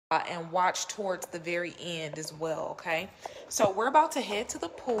and watch towards the very end as well, okay? So we're about to head to the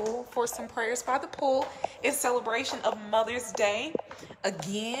pool for some prayers by the pool in celebration of Mother's Day.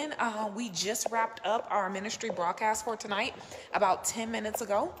 Again, we just wrapped up our ministry broadcast for tonight about 10 minutes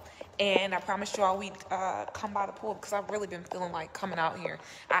ago. And I promised you all we'd come by the pool because I've really been feeling like coming out here.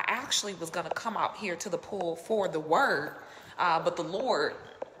 I actually was going to come out here to the pool for the word, but the Lord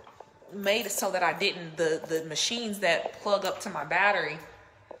made it so that I didn't. The machines that plug up to my battery,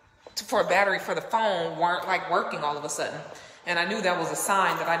 for a battery for the phone, weren't like working all of a sudden. And I knew that was a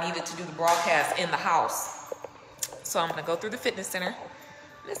sign that I needed to do the broadcast in the house. So I'm going to go through the fitness center.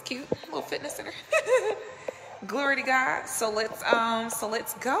 That's cute, little fitness center. Glory to God. So let's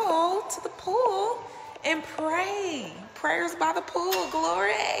go to the pool and pray. Prayers by the pool.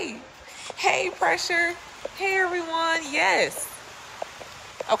 Glory. Hey, Pressure. Hey, everyone. Yes.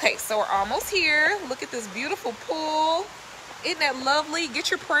 Okay, so we're almost here. Look at this beautiful pool. Isn't that lovely?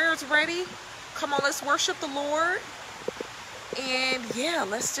 Get your prayers ready. Come on, let's worship the Lord. And yeah,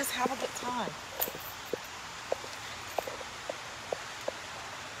 let's just have a good time.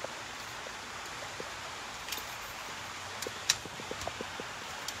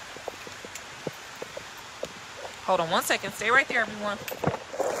 Hold on one second. Stay right there, everyone.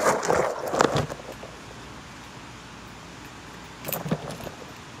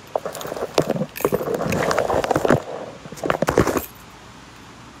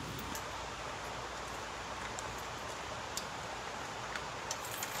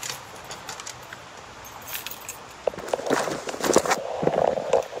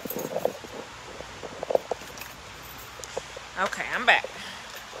 Okay, I'm back.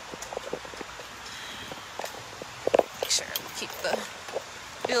 Make sure we keep the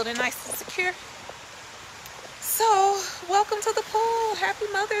building nice and secure. So, welcome to the pool. Happy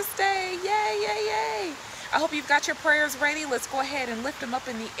Mother's Day. Yay, yay, yay. I hope you've got your prayers ready. Let's go ahead and lift them up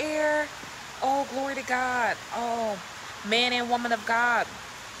in the air. Oh, glory to God. Oh, man and woman of God.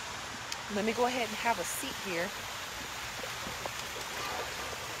 Let me go ahead and have a seat here.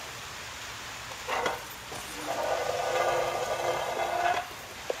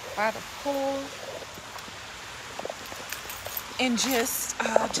 By the pool, and just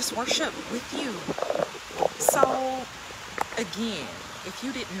worship with you. So again, if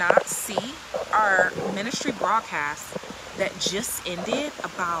you did not see our ministry broadcast that just ended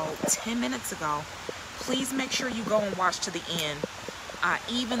about 10 minutes ago, please make sure you go and watch to the end.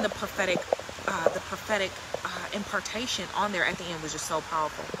 Even the prophetic impartation on there at the end was just so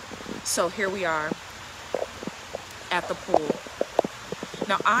powerful. So here we are at the pool.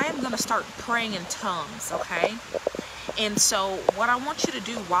 Now, I am going to start praying in tongues, okay? And so what I want you to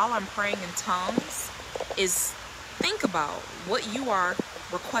do while I'm praying in tongues is think about what you are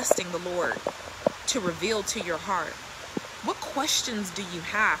requesting the Lord to reveal to your heart. What questions do you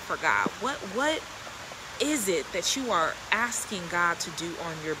have for God? What is it that you are asking God to do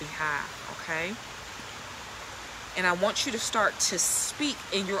on your behalf, okay? And I want you to start to speak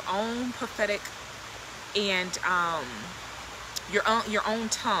in your own prophetic and your own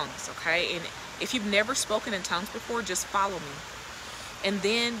tongues, okay? And if you've never spoken in tongues before, just follow me. And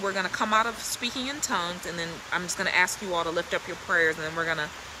then we're going to come out of speaking in tongues, and then I'm just going to ask you all to lift up your prayers, and then we're going to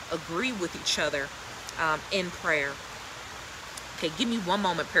agree with each other in prayer. Okay, give me one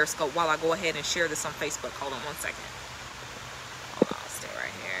moment, Periscope, while I go ahead and share this on Facebook. Hold on one second. Hold on, stay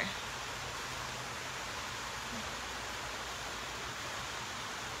right here.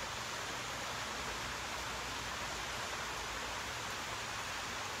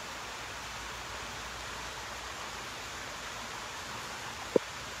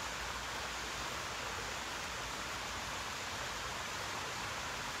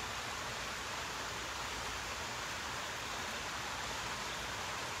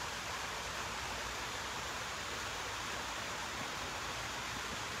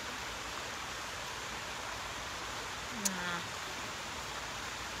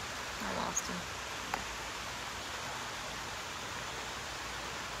 I lost him.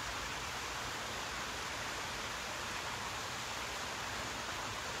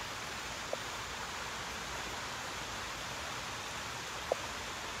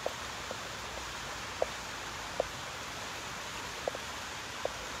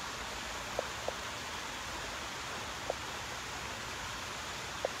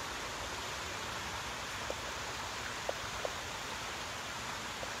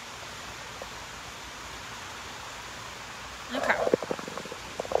 Okay.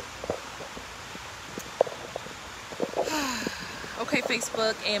 Okay,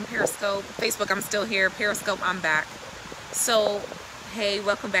 Facebook and Periscope. Facebook, I'm still here. Periscope, I'm back. So, hey,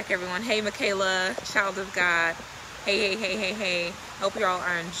 welcome back, everyone. Hey, Michaela, child of God. Hey, hey, hey, hey, hey. Hope you all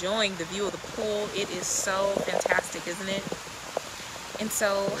are enjoying the view of the pool. It is so fantastic, isn't it? And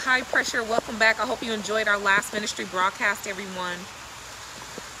so, high pressure, welcome back. I hope you enjoyed our last ministry broadcast, everyone.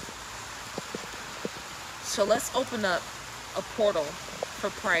 So let's open up a portal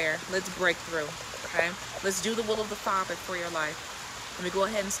for prayer. Let's break through, okay? Let's do the will of the Father for your life. Let me go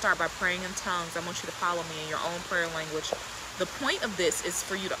ahead and start by praying in tongues. I want you to follow me in your own prayer language. The point of this is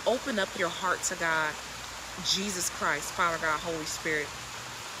for you to open up your heart to God, Jesus Christ, Father God, Holy Spirit.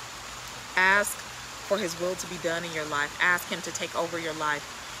 Ask for his will to be done in your life. Ask him to take over your life.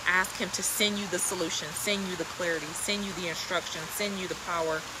 Ask him to send you the solution, send you the clarity, send you the instruction, send you the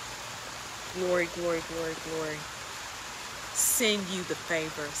power. Glory, glory, glory, glory. Send you the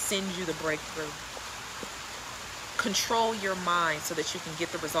favor, send you the breakthrough. Control your mind so that you can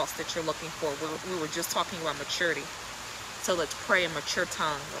get the results that you're looking for. We were just talking about maturity. So let's pray in mature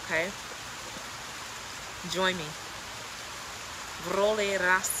tongues, okay? Join me. Role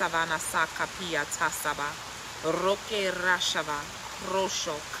rasavana sakapia tasaba. Roke rashava.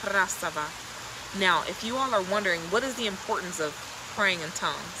 Rosho krasava. Now, if you all are wondering, what is the importance of praying in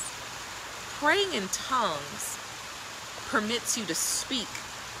tongues? Praying in tongues permits you to speak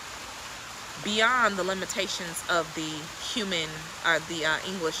beyond the limitations of the human or the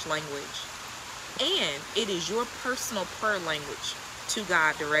English language. And it is your personal prayer language to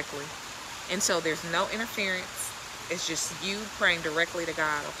God directly. And so there's no interference. It's just you praying directly to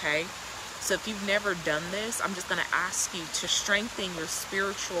God, okay? So if you've never done this, I'm just going to ask you to strengthen your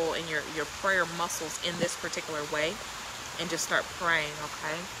spiritual and your prayer muscles in this particular way and just start praying,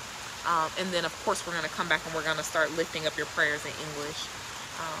 okay? And then, of course, we're going to come back and we're going to start lifting up your prayers in English.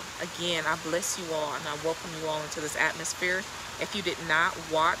 Again, I bless you all and I welcome you all into this atmosphere. If you did not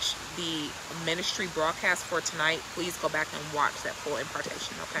watch the ministry broadcast for tonight, please go back and watch that full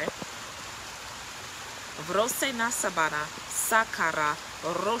impartation, okay? Vrose nasabana sakara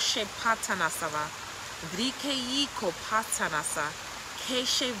roshe patanasava drikeiko patanasa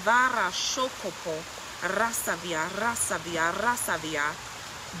keshe vara shokopo rasavia rasavia rasavia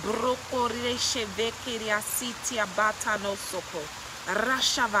broko reshe vekeria sitia batano soko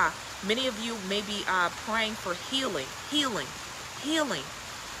rashava. Many of you may be praying for healing.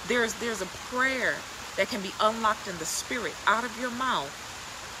 There's a prayer that can be unlocked in the spirit out of your mouth.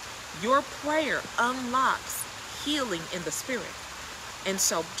 Your prayer unlocks healing in the spirit. And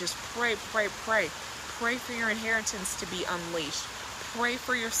so just pray. Pray for your inheritance to be unleashed. Pray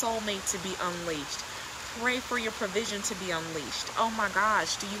for your soulmate to be unleashed. Pray for your provision to be unleashed. Oh my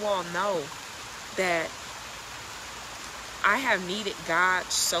gosh, do you all know that I have needed God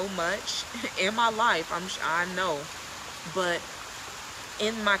so much in my life? I know. But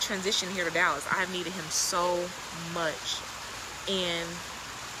in my transition here to Dallas, I have needed him so much. And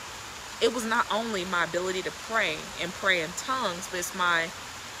it was not only my ability to pray and pray in tongues, but it's my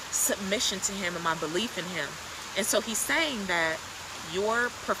submission to him and my belief in him. And so he's saying that your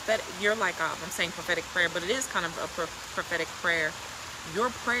prophetic, I'm saying prophetic prayer, but it is kind of a prophetic prayer. Your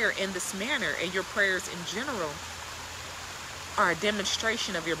prayer in this manner and your prayers in general are a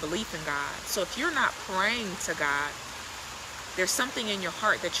demonstration of your belief in God. So if you're not praying to God, there's something in your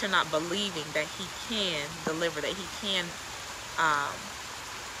heart that you're not believing that he can deliver, that he can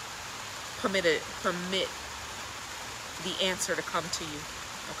permit the answer to come to you,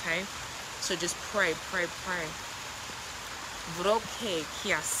 okay? So just pray. Vroke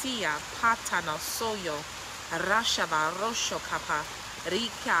kiasia patana soyo rashava rosho kapa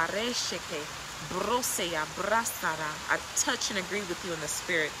rika resheke brosea brasara. I touch and agree with you in the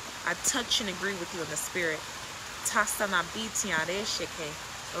spirit. I touch and agree with you in the spirit. Tasana bitia resheke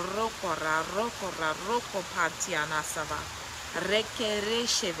rokora roko patiana sava reke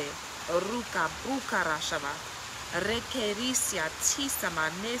resheve ruka bukarashava rekerisia tisama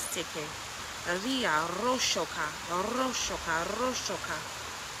nesteke ria roshoka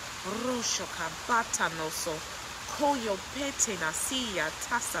batanoso koyo pete nasia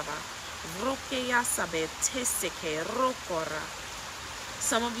tasava rokeya sabe teseke rokora.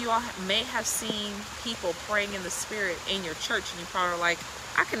 Some of you all may have seen people praying in the spirit in your church, and you probably are like,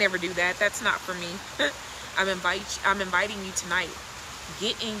 I can never do that. That's not for me. I'm inviting you tonight.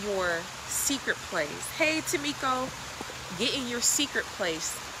 Get in your secret place. Hey, Tamiko, get in your secret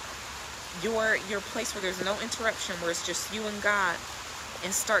place. Your place where there's no interruption, where it's just you and God,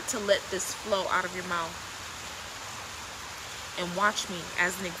 and start to let this flow out of your mouth. And watch me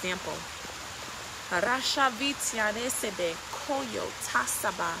as an example. Rasha vitya nesebe koyo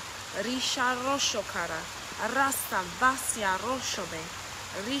tasaba risha roshokara rasta vasya roshobe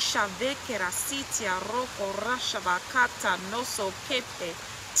risha vekera sitya roko rashava kata noso kepe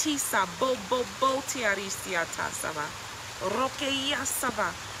tisa bo tiarisia tasaba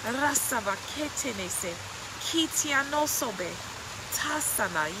Rokeyasava, rasava ketenese, kitianosobe,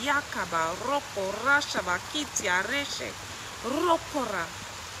 tasana, yakaba, roko, rashava, kitia, reshe, rokora.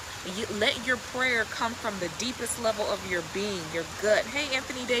 Let your prayer come from the deepest level of your being, your gut. Hey,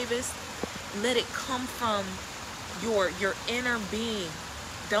 Anthony Davis, let it come from your inner being.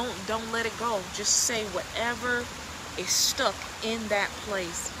 Don't let it go. Just say whatever is stuck in that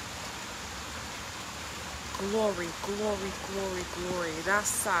place. Glory, glory, glory, glory.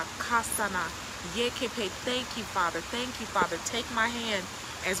 Rasa, kasana, yekepe. Thank you, Father. Thank you, Father. Take my hand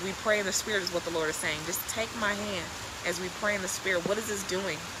as we pray in the Spirit is what the Lord is saying. Just take my hand as we pray in the Spirit. What is this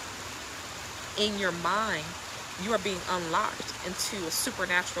doing? In your mind, you are being unlocked into a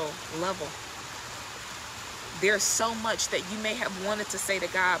supernatural level. There's so much that you may have wanted to say to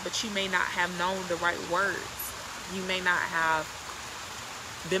God, but you may not have known the right words. You may not have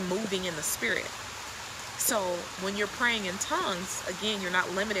been moving in the Spirit. So when you're praying in tongues, again, you're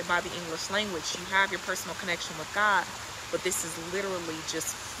not limited by the English language. You have your personal connection with God, but this is literally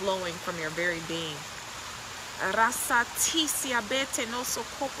just flowing from your very being. Rasatisia bete noso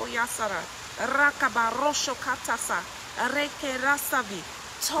kopo yasara. Rakabarosho katasa. Reke rasavi.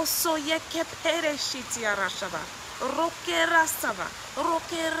 Toso yeke pere shitia rashava. Roke rasava.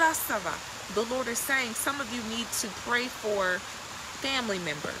 Roke rasava. The Lord is saying some of you need to pray for family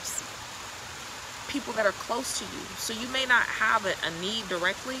members, people that are close to you. So you may not have a need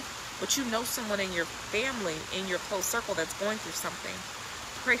directly, but you know someone in your family, in your close circle that's going through something.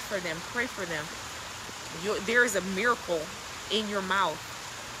 Pray for them. Pray for them. There is a miracle in your mouth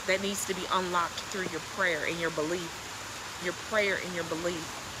that needs to be unlocked through your prayer and your belief. Your prayer and your belief.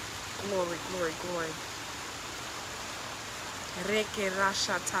 Glory, glory, glory. Reke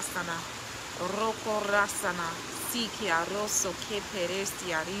rasha tasana. Roko rasana. Sikia roso ke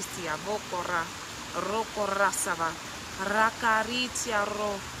perestia risia bokora. Roko rasava. Rakaritia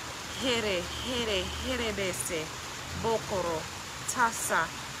ro. Here bese. Bokoro. Tasa.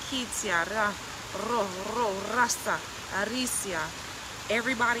 Kitia ra. Ro rasa. Arisia.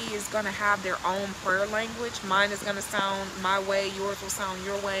 Everybody is going to have their own prayer language. Mine is going to sound my way. Yours will sound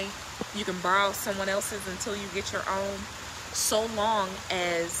your way. You can borrow someone else's until you get your own. So long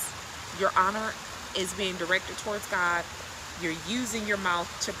as your honor is being directed towards God, you're using your mouth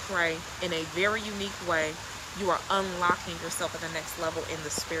to pray in a very unique way, you are unlocking yourself at the next level in the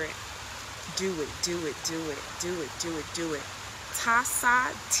Spirit. Do it, do it, do it, do it, do it, do it.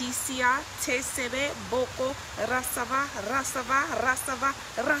 Tasa, tisia, tesebe, boko, rasava, rasava, rasava,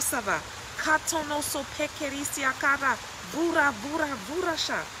 rasava. Katonoso pekerisia kara, vura, vura,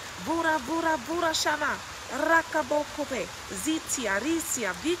 vurasha, vura, vura, vurashana, rakabokope, zitia,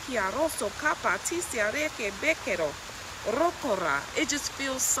 risia, vikia, roso, kapa, tisia, reke, bekero, rokora. It just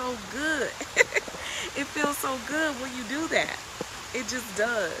feels so good. It feels so good when you do that. It just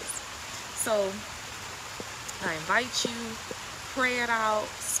does. So I invite you, pray it out,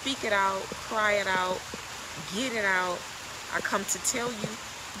 speak it out, cry it out, get it out. I come to tell you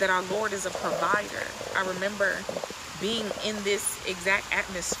that our Lord is a provider. I remember being in this exact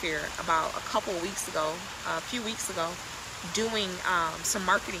atmosphere about a few weeks ago, doing some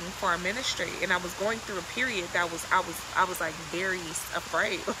marketing for our ministry, and I was going through a period that I was like very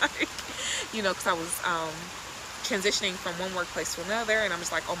afraid, like, you know, because I was transitioning from one workplace to another, and I'm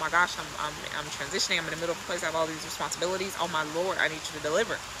just like, oh my gosh, I'm transitioning. I'm in the middle of a place. I have all these responsibilities. Oh my Lord, I need you to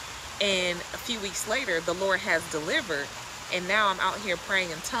deliver. And a few weeks later, the Lord has delivered, and now I'm out here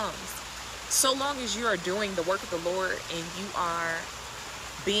praying in tongues. So long as you are doing the work of the Lord and you are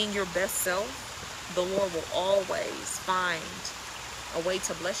being your best self, the Lord will always find a way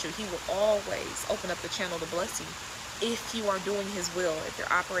to bless you. He will always open up the channel to bless you if you are doing His will, if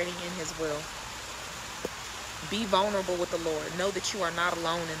you're operating in His will. Be vulnerable with the Lord. Know that you are not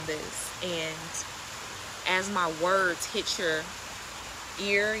alone in this. And as my words hit your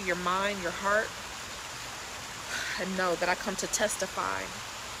ear, your mind, your heart, know that I come to testify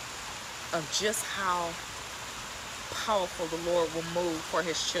of just how powerful the Lord will move for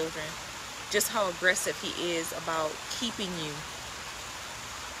His children. Just how aggressive He is about keeping you,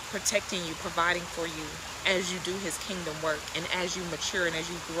 protecting you, providing for you as you do His kingdom work, and as you mature, and as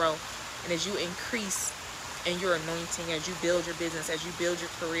you grow, and as you increase in your anointing, as you build your business, as you build your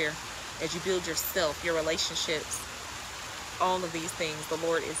career, as you build yourself, your relationships, all of these things, the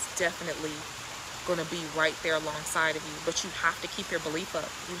Lord is definitely going to be right there alongside of you. But you have to keep your belief up.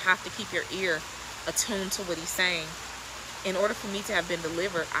 You have to keep your ear attuned to what He's saying. In order for me to have been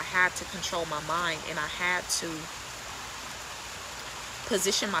delivered, I had to control my mind, and I had to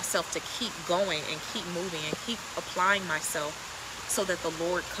position myself to keep going and keep moving and keep applying myself so that the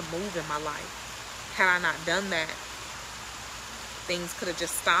Lord could move in my life. Had I not done that, things could have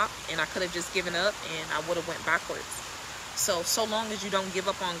just stopped and I could have just given up and I would have went backwards. So long as you don't give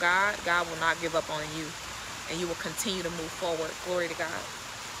up on God, God will not give up on you, and you will continue to move forward. Glory to God.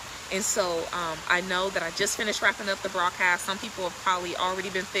 And so I know that I just finished wrapping up the broadcast. Some people have probably already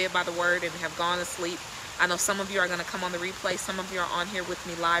been fed by the word and have gone to sleep. I know some of you are going to come on the replay. Some of you are on here with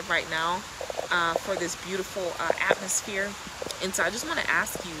me live right now for this beautiful atmosphere. And so I just want to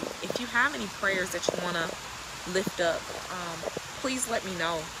ask you, if you have any prayers that you want to lift up, please let me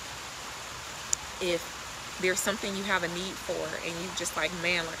know. If there's something you have a need for and you just like,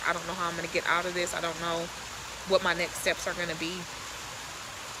 man, like, I don't know how I'm going to get out of this. I don't know what my next steps are going to be.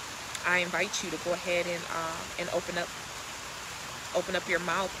 I invite you to go ahead and open up your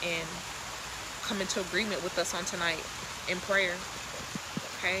mouth and come into agreement with us on tonight in prayer.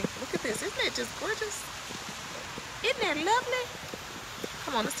 Okay, look at this. Isn't it just gorgeous? Isn't that lovely?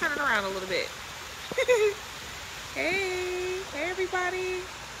 Come on, let's turn it around a little bit. Hey everybody.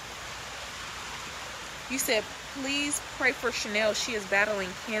 You said, please pray for Chanel. She is battling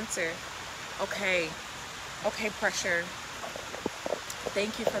cancer. Okay, Pressure.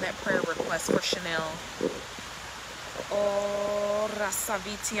 Thank you for that prayer request for Chanel. Oh,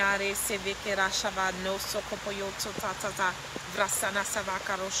 rasavitiare sevikera shavano sokopoyo totata vrasana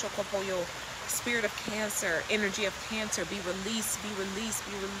savakaro shokopoyo. Spirit of cancer, energy of cancer, be released, be released,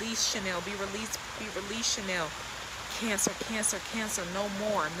 be released, Chanel, be released, Chanel. Cancer, cancer, cancer, no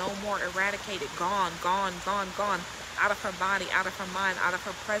more, eradicated, gone, out of her body, out of her mind, out of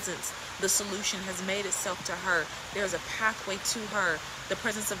her presence. The solution has made itself to her. There's a pathway to her. The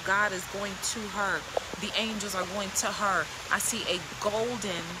presence of God is going to her. The angels are going to her. I see a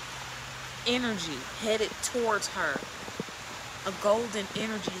golden energy headed towards her. A golden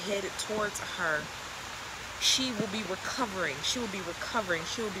energy headed towards her. She will be recovering. She will be recovering.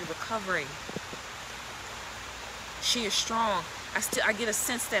 She will be recovering. She is strong. I get a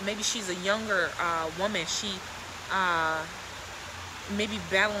sense that maybe she's a younger woman. She may be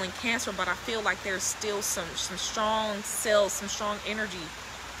battling cancer, but I feel like there's still some strong cells, some strong energy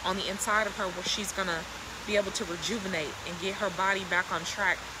on the inside of her where she's going to be able to rejuvenate and get her body back on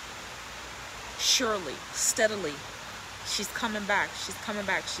track. Surely, steadily, she's coming back. She's coming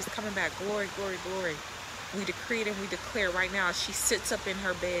back. She's coming back. Glory, glory, glory. We decree it and we declare right now as she sits up in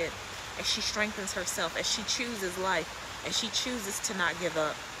her bed, as she strengthens herself, as she chooses life, as she chooses to not give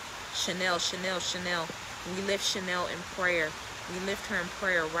up. Chanel, Chanel, Chanel. We lift Chanel in prayer. We lift her in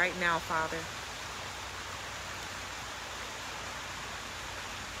prayer right now, Father.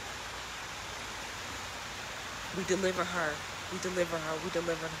 We deliver her. We deliver her. We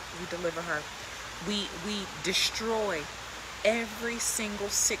deliver her. We destroy every single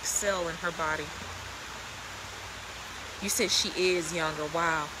sick cell in her body. You said she is younger.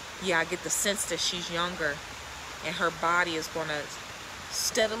 Wow. Yeah, I get the sense that she's younger and her body is going to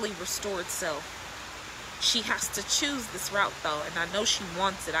steadily restore itself. She has to choose this route though, and I know she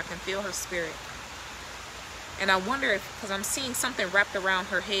wants it. I can feel her spirit. And I wonder if, because I'm seeing something wrapped around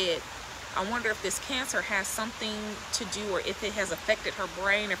her head, I wonder if this cancer has something to do, or if it has affected her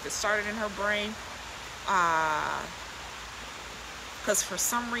brain, if it started in her brain. Because for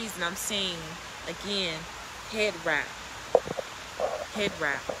some reason I'm seeing, again, head wrap. Head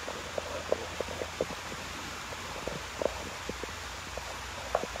wrap.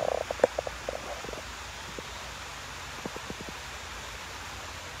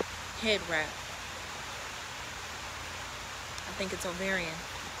 Head wrap. I think it's ovarian.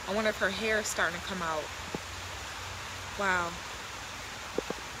 I wonder if her hair is starting to come out. Wow.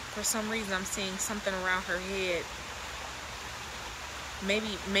 For some reason I'm seeing something around her head.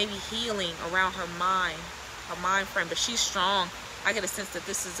 Maybe healing around her mind frame, but she's strong. I get a sense that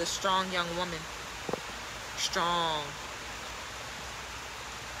this is a strong young woman. Strong.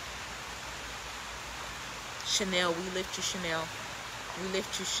 Chanel, we lift you, Chanel. We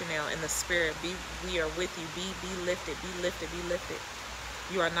lift you, Chanel, in the spirit. We are with you. Be lifted, be lifted, be lifted.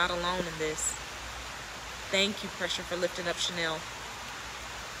 You are not alone in this. Thank you, Pressure, for lifting up Chanel.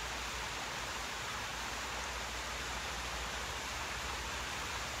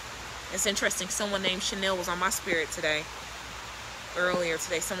 It's interesting. Someone named Chanel was on my spirit today. Earlier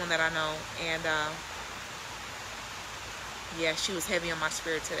today, someone that I know. And, yeah, she was heavy on my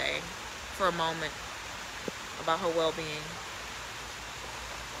spirit today for a moment about her well-being.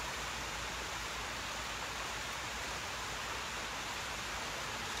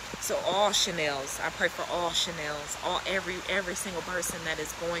 So all Chanels, I pray for all Chanels, every single person that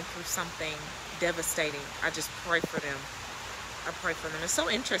is going through something devastating. I just pray for them. I pray for them. It's so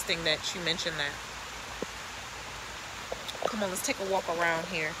interesting that you mentioned that. Come on, let's take a walk around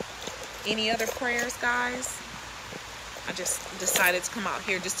here. Any other prayers, guys? I just decided to come out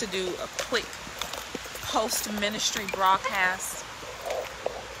here just to do a quick post-ministry broadcast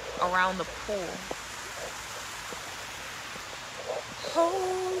around the pool.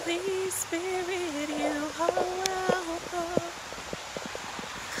 Holy Spirit, you are welcome.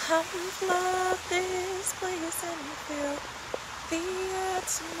 Come flood this place and fill the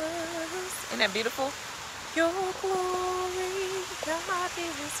atmosphere. Isn't that beautiful? Your glory, God,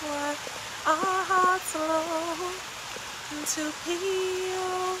 is what our hearts long to be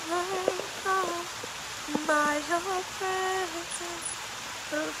overcome by your presence,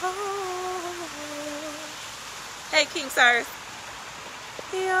 Lord. Hey, King Cyrus.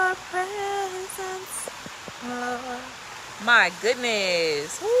 Your presence, Lord. My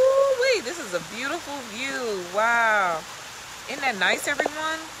goodness. Woo-wee. This is a beautiful view. Wow. Isn't that nice,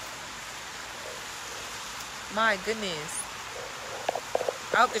 everyone? My goodness.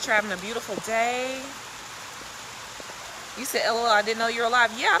 I hope that you're having a beautiful day. You said, LOL, I didn't know you were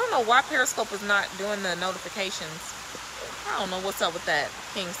alive. Yeah, I don't know why Periscope is not doing the notifications. I don't know what's up with that,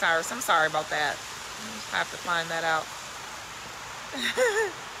 King Cyrus. I'm sorry about that. I just have to find that out.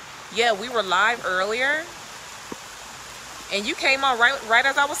 Yeah, we were live earlier. And you came on right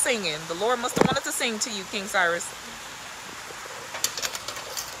as I was singing. The Lord must have wanted to sing to you, King Cyrus.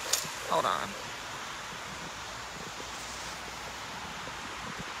 Hold on.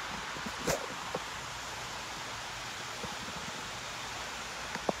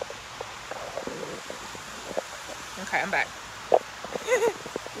 Okay, I'm back.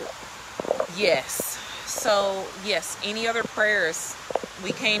 Yes. So, yes, any other prayers?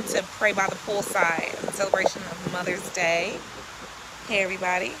 We came to pray by the poolside in celebration of Mother's Day. Hey,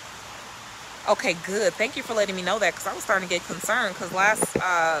 everybody. Okay, good. Thank you for letting me know that, because I was starting to get concerned, because last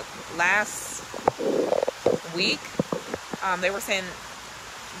week, they were saying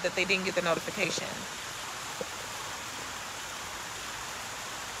that they didn't get the notification.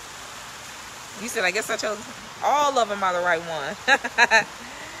 You said, I guess I chose all of them are the right one.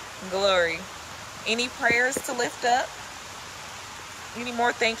 Glory. Any prayers to lift up? Any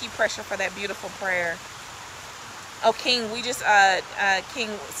more thank you pressure for that beautiful prayer? Oh, King, we just, King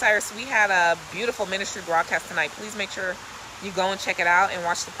Cyrus, we had a beautiful ministry broadcast tonight. Please make sure you go and check it out and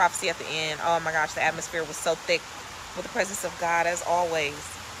watch the prophecy at the end. Oh my gosh, the atmosphere was so thick with the presence of God as always.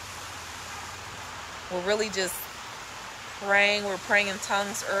 We're really just praying. We're praying in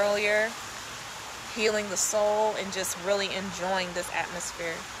tongues earlier, healing the soul, and just really enjoying this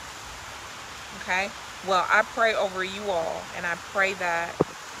atmosphere. Okay? Well, I pray over you all, and I pray that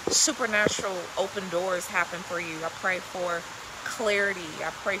supernatural open doors happen for you. I pray for clarity.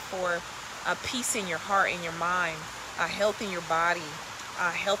 I pray for peace in your heart and your mind, health in your body,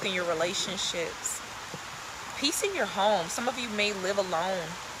 health in your relationships, peace in your home. Some of you may live alone,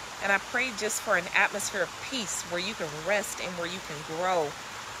 and I pray just for an atmosphere of peace where you can rest and where you can grow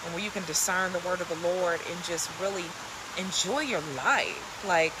and where you can discern the word of the Lord and just really enjoy your life.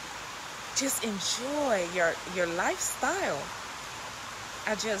 Like, just enjoy your lifestyle.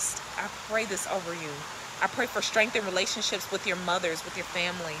 I pray this over you. I pray for strength in relationships with your mothers, with your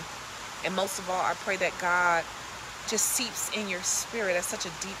family. And most of all, I pray that God just seeps in your spirit at such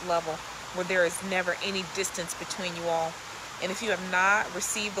a deep level where there is never any distance between you all. And if you have not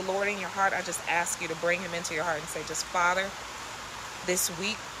received the Lord in your heart, I just ask you to bring him into your heart and say, just, Father, this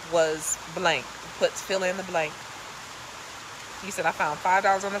week was blank. Fill in the blank. You said, I found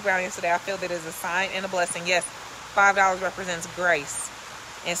 $5 on the ground yesterday. I feel that is a sign and a blessing. Yes, $5 represents grace.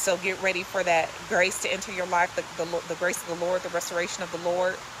 And so get ready for that grace to enter your life, the grace of the Lord, the restoration of the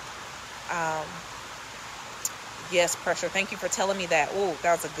Lord. Yes, Pressure. Thank you for telling me that. Oh,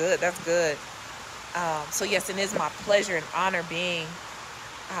 that's good. So yes, it is my pleasure and honor being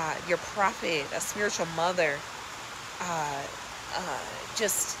your prophet, a spiritual mother.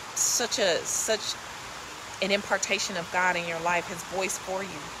 Just such an impartation of God in your life, his voice for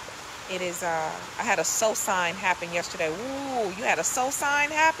you. It is, I had a sow sign happen yesterday. Ooh, you had a sow sign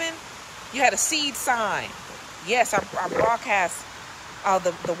happen? You had a seed sign. Yes, our broadcast,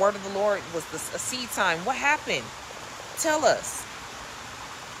 the word of the Lord was a seed sign. What happened? Tell us.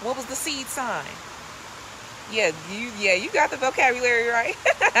 What was the seed sign? Yeah, you got the vocabulary right.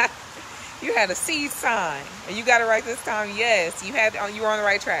 You had a seed sign. And you got it right this time. Yes, you were on the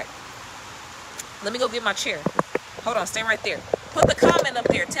right track. Let me go get my chair. Hold on, stay right there. Put the comment up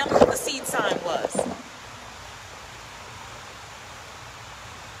there. Tell me what the seed sign was.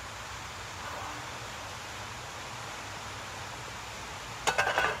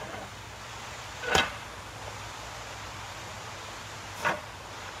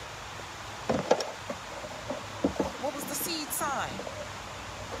 What was the seed sign?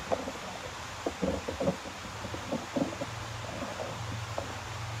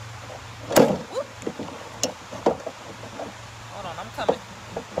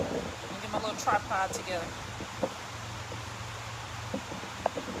 God together.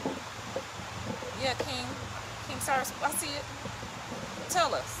 Yeah, King Cyrus, I see it.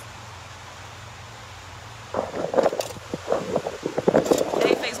 Tell us.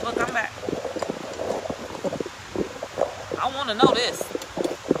 Hey, Facebook, I'm back. I want to know this.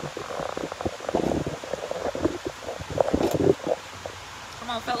 Come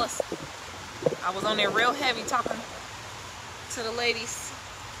on, fellas. I was on there real heavy talking to the ladies.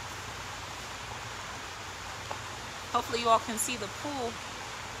 Hopefully you all can see the pool.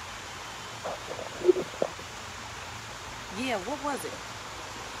 Yeah, what was it?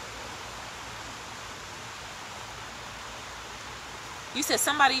 You said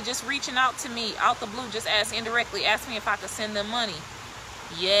somebody just reaching out to me out the blue, just indirectly asked me if I could send them money.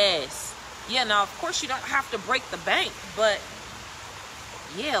 Yes. Yeah, now of course you don't have to break the bank, but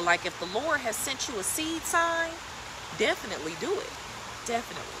yeah, like if the Lord has sent you a seed sign, definitely do it.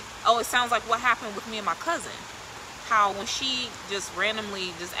 Definitely. Oh, it sounds like what happened with me and my cousin. How when she just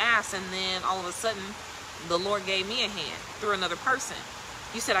randomly just asked, and then all of a sudden the Lord gave me a hand through another person.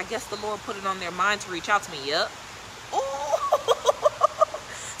 You said, I guess the Lord put it on their mind to reach out to me. Yep. Oh,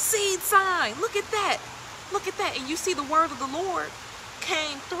 seed sign. Look at that. Look at that. And you see the word of the Lord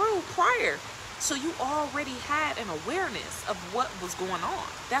came through prior. So you already had an awareness of what was going on.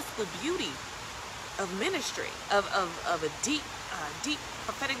 That's the beauty of ministry, of a deep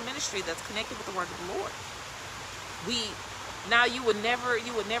prophetic ministry that's connected with the word of the Lord. Now you would never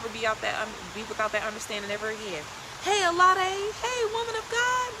be out that be without that understanding ever again. Hey, Alade. Hey, woman of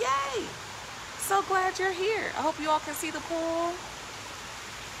God. Yay. So glad you're here. I hope you all can see the pool.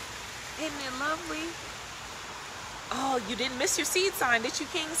 Isn't it lovely? Oh, you didn't miss your seed sign, did you,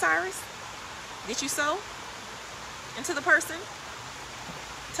 King Cyrus? Did you sow into the person?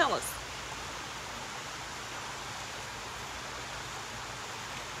 Tell us.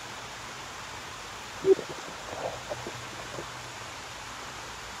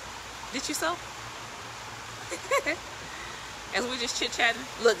 Did you sow? As we just chit-chatting.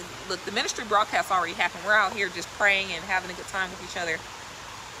 Look, the ministry broadcast already happened. We're out here just praying and having a good time with each other.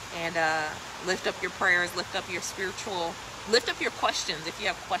 And lift up your prayers, lift up your spiritual, lift up your questions. If you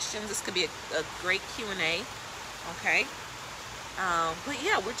have questions, this could be a great Q&A. Okay. But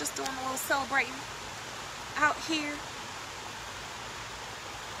yeah, we're just doing a little celebrating out here.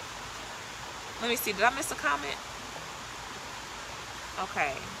 Let me see. Did I miss a comment?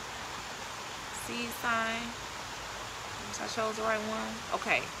 Okay. Seed sign. I chose the right one.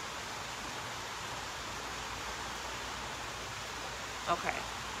 Okay. Okay.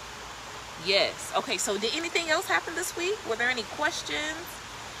 Yes. Okay, so did anything else happen this week? Were there any questions?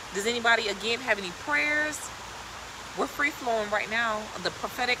 Does anybody, again, have any prayers? We're free-flowing right now. The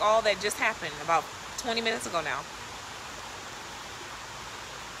prophetic, all that just happened about 20 minutes ago now.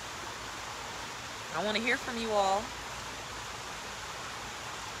 I want to hear from you all.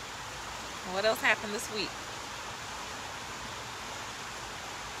 What else happened this week?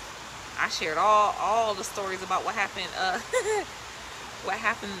 I shared all the stories about what happened. What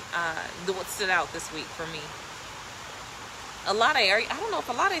happened? What stood out this week for me? Alade, I don't know if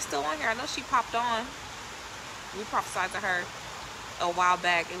Alade's still on here. I know she popped on. We prophesied to her a while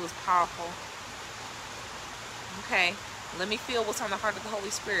back. It was powerful. Okay, let me feel what's on the heart of the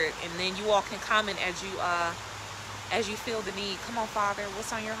Holy Spirit, and then you all can comment as you feel the need. Come on, Father,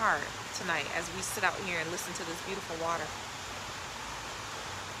 what's on your heart tonight as we sit out here and listen to this beautiful water?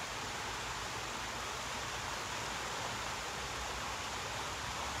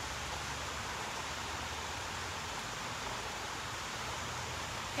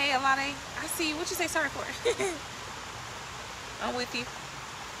 Hey, Alade, I see you. What you say sorry for? I'm with you.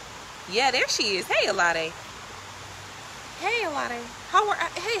 Yeah, there she is. Hey, Alade. Hey, Alade.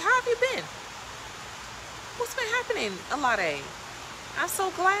 Hey, how have you been? What's been happening, Alade? I'm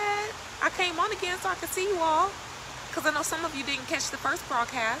so glad I came on again so I could see you all. Because I know some of you didn't catch the first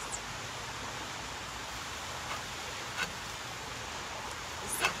broadcast.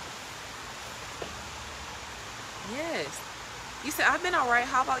 Yes. You said, I've been all right.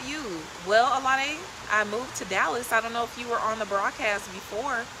 How about you? Well, Alade, I moved to Dallas. I don't know if you were on the broadcast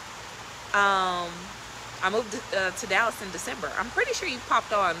before. I moved to Dallas in December. I'm pretty sure you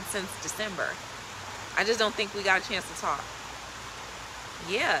popped on since December. I just don't think we got a chance to talk.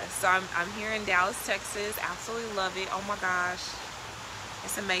 Yeah, so I'm here in Dallas, Texas. Absolutely love it. Oh my gosh.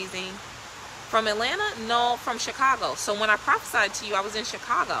 It's amazing. From Atlanta? No, from Chicago. So when I prophesied to you, I was in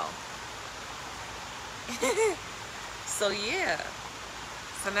Chicago. So yeah,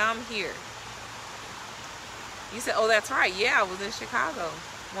 so now I'm here. You said, oh, that's right. Yeah, I was in Chicago,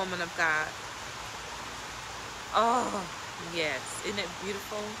 woman of God. Oh, yes. Isn't it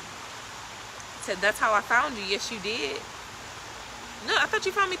beautiful? Said, that's how I found you. Yes, you did. No, I thought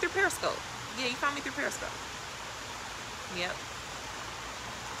you found me through Periscope. Yeah, you found me through Periscope. Yep.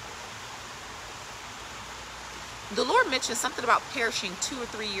 The Lord mentioned something about perishing 2 or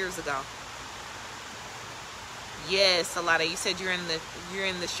 3 years ago. Yes, Alada, you said you're in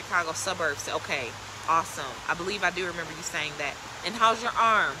the Chicago suburbs. Okay, awesome. I believe I do remember you saying that. And how's your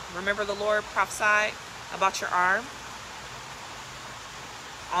arm? Remember the Lord prophesied about your arm?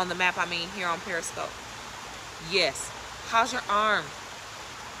 On the map, I mean, here on Periscope. Yes. How's your arm?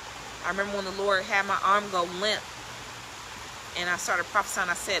 I remember when the Lord had my arm go limp, and I started prophesying.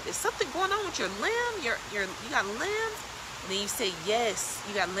 I said, "Is something going on with your limb? You got limbs?" And then you said, "Yes,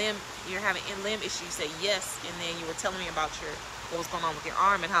 you got limb. You're having limb issues." You said, "Yes," and then you were telling me about what was going on with your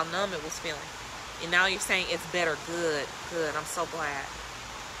arm and how numb it was feeling. And now you're saying it's better. Good, good. I'm so glad.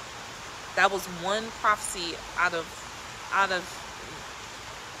 That was one prophecy out of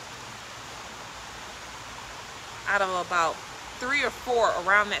about 3 or 4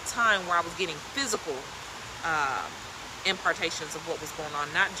 around that time where I was getting physical impartations of what was going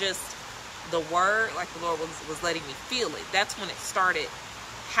on, not just the word, like the Lord was letting me feel it. That's when it started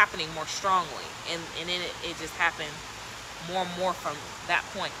happening more strongly, and then it just happened more and more from that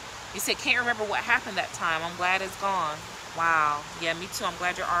point. You said, can't remember what happened that time. I'm glad it's gone. Wow. Yeah, me too. I'm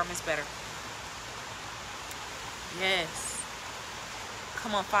glad your arm is better. Yes.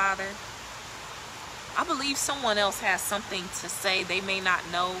 Come on, Father. I believe someone else has something to say. They may not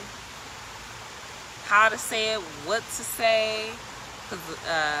know how to say it, what to say,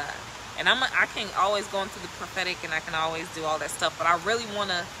 and I can always go into the prophetic, and I can always do all that stuff, but I really want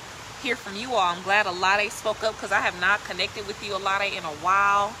to hear from you all. I'm glad Alade spoke up, because I have not connected with you, Alade, in a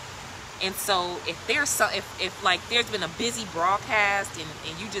while. And so if like there's been a busy broadcast and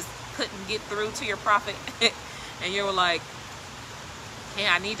you just couldn't get through to your prophet and you were like, hey,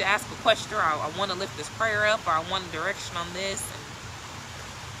 I need to ask a question, or I want to lift this prayer up, or I want a direction on this, and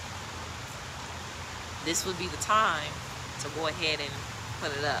this would be the time to go ahead and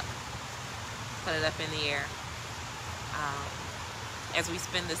put it up in the air as we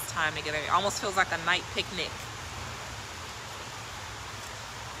spend this time together. It almost feels like a night picnic.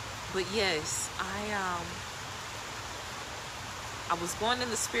 But yes, I was going in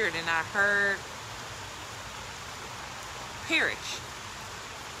the spirit, and I heard perish.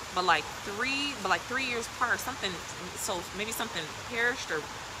 But like 3 years prior, something, so maybe something perished or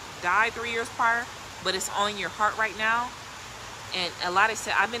died 3 years prior, but it's on your heart right now. And a lot of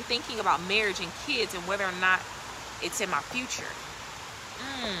said, I've been thinking about marriage and kids and whether or not it's in my future.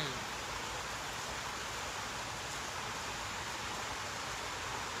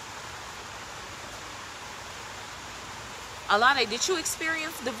 Alade, did you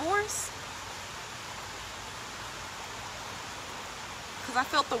experience divorce? Because I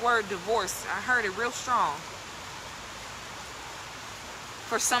felt the word divorce. I heard it real strong.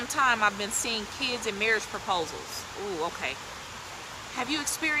 For some time, I've been seeing kids and marriage proposals. Ooh, okay. Have you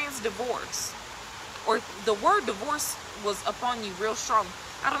experienced divorce? Or the word divorce was upon you real strong.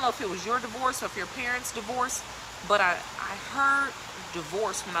 I don't know if it was your divorce or if your parents' divorce, but I heard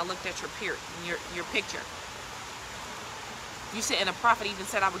divorce when I looked at your picture. You said, and a prophet even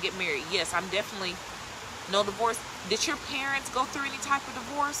said I would get married. Yes, I'm definitely no divorce. Did your parents go through any type of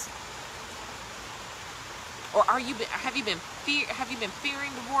divorce? Or have you been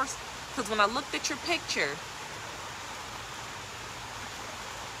fearing divorce? Because when I looked at your picture,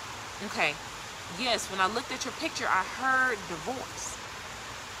 okay, yes, when I looked at your picture, I heard divorce.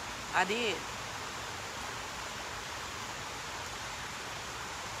 I did.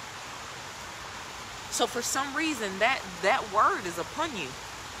 So for some reason, that word is upon you.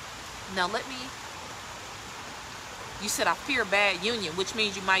 Now you said I fear bad union, which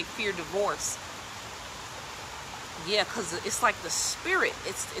means you might fear divorce. Yeah, because it's like the spirit.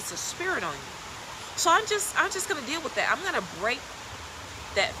 It's a spirit on you. So I'm just gonna deal with that. I'm gonna break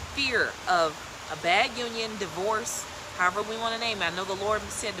that fear of a bad union, divorce, however we want to name it. I know the Lord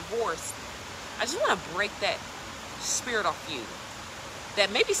said divorce. I just want to break that spirit off you. That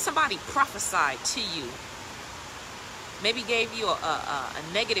maybe somebody prophesied to you, maybe gave you a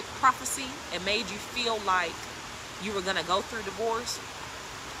negative prophecy and made you feel like you were going to go through divorce.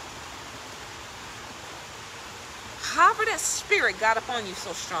 However that spirit got upon you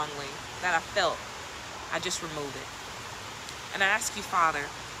so strongly that I felt, I just removed it. And I ask you, Father,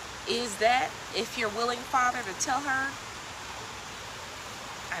 is that, if you're willing, Father, to tell her?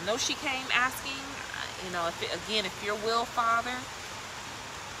 I know she came asking, if your will, Father.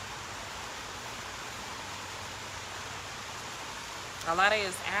 Alade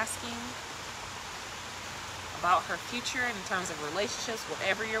is asking. about her future in terms of relationships,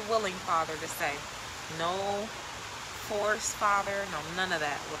 whatever you're willing, Father, to say. No force, Father, no, none of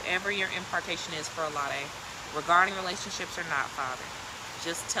that. Whatever your impartation is for Alade, regarding relationships or not, Father,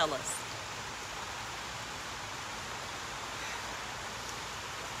 just tell us.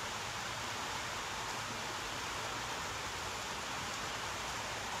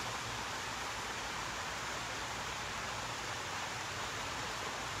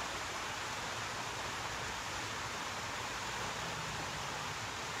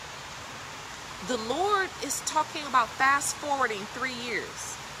 The Lord is talking about fast forwarding 3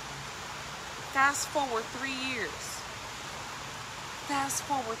 years. Fast forward 3 years. Fast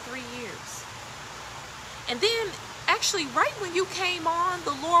forward 3 years. And then, actually, right when you came on,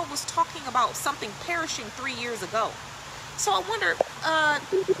 the Lord was talking about something perishing 3 years ago. So I wonder,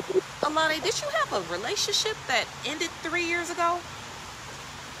 Alade, did you have a relationship that ended 3 years ago?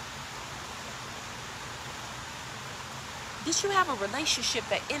 Did you have a relationship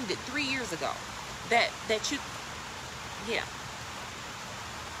that ended 3 years ago? That you, yeah.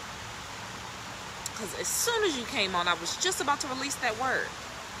 Because as soon as you came on, I was just about to release that word.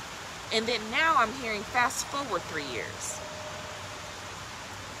 And then now I'm hearing fast forward 3 years.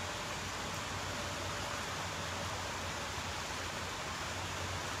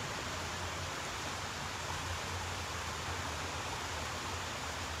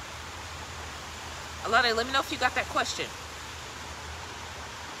 Alade, let me know if you got that question.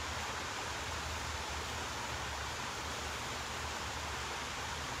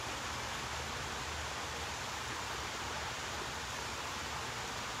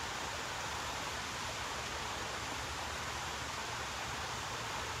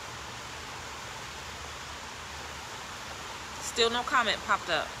 Still no comment popped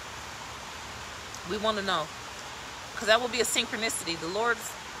up. We want to know, because that will be a synchronicity. The Lord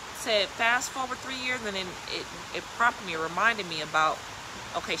said fast forward 3 years, and then it prompted me, it reminded me about,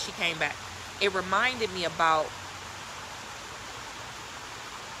 okay, she came back. It reminded me about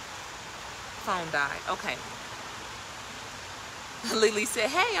phone died. Okay. Lily said,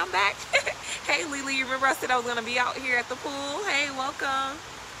 hey, I'm back. Hey, Lily, you remember I said I was going to be out here at the pool? Hey, welcome.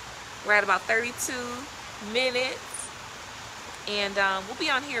 We're at about 32 minutes. And we'll be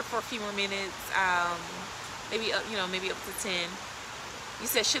on here for a few more minutes. Maybe up, maybe up to 10. You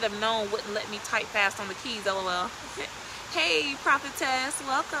said should have known, wouldn't let me type fast on the keys, LOL. Hey, prophetess,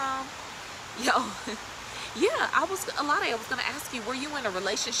 welcome. Yo, yeah, I was gonna ask you, were you in a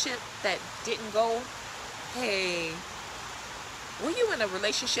relationship that didn't go? Hey, were you in a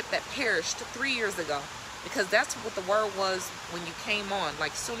relationship that perished 3 years ago? Because that's what the word was when you came on.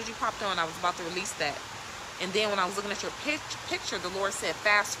 Like, as soon as you popped on, I was about to release that. And then when I was looking at your picture, the Lord said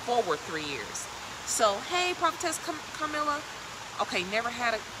fast forward 3 years. So, hey, prophetess Carmilla. Okay, never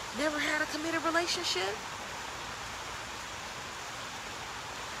had a committed relationship?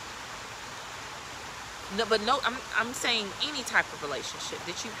 No, but no, I'm saying any type of relationship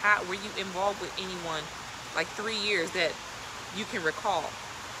that you had. Were you involved with anyone like 3 years that you can recall?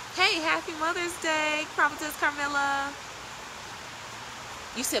 Hey, happy Mother's Day, prophetess Carmilla.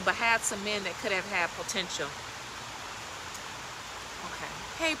 You said, but had some men that could have had potential. Okay.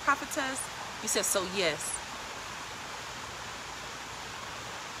 Hey, prophetess. You said, so yes.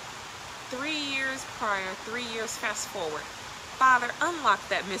 3 years prior, 3 years fast forward. Father, unlock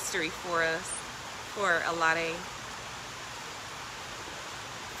that mystery for us, for Alade.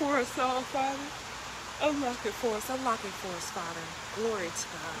 For us all, Father. Unlock it for us. Unlock it for us, Father. Glory to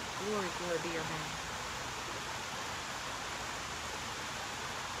God. Glory, glory be your name.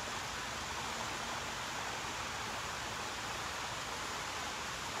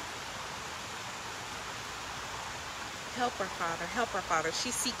 Help her, Father. Help her, Father.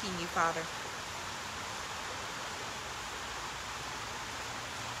 She's seeking you, Father.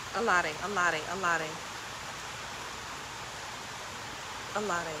 Alade, Alade, Alade.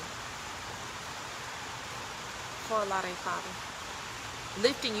 Alade. For Alade, Father.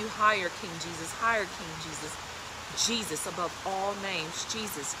 Lifting you higher, King Jesus. Higher, King Jesus. Jesus above all names.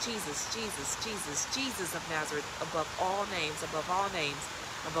 Jesus, Jesus, Jesus, Jesus, Jesus of Nazareth above all names, above all names.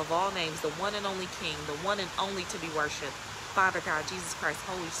 Above all names, the one and only King, the one and only to be worshipped, Father God, Jesus Christ,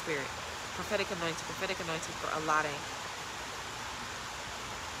 Holy Spirit, prophetic anointing for Alade.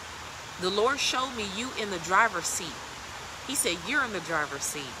 The Lord showed me you in the driver's seat. He said, you're in the driver's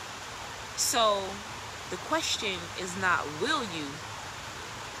seat. So the question is not, will you?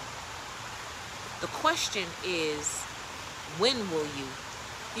 The question is, when will you?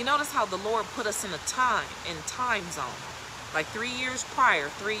 You notice how the Lord put us in a time zone. Like 3 years prior,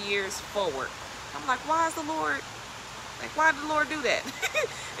 3 years forward. I'm like, why did the Lord do that?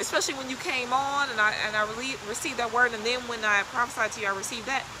 As especially when you came on and I really received that word, and then when I prophesied to you, I received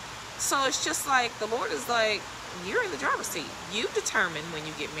that. So it's just like the Lord is like, you're in the driver's seat. You determine when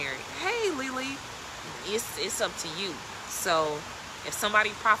you get married. Hey, Lily, it's up to you. So if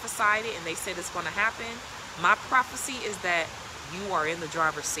somebody prophesied it and they said it's going to happen, my prophecy is that you are in the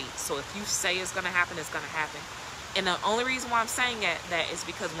driver's seat. So if you say it's going to happen, it's going to happen. And the only reason why I'm saying that is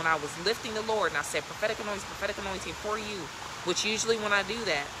because when I was lifting the Lord and I said prophetic anointing for you, which usually when I do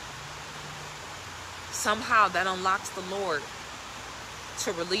that, somehow that unlocks the Lord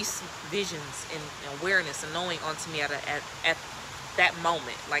to release visions and awareness and knowing onto me at that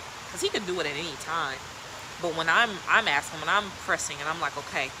moment. Like, because he can do it at any time. But when I'm asking, when I'm pressing, and I'm like,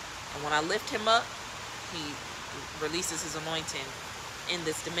 okay. And when I lift him up, he releases his anointing in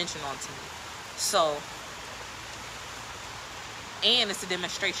this dimension onto me. So, and it's a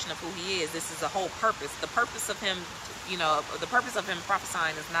demonstration of who he is. This is a whole purpose. The purpose of him, the purpose of him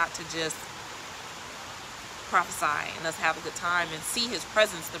prophesying is not to just prophesy and us have a good time and see his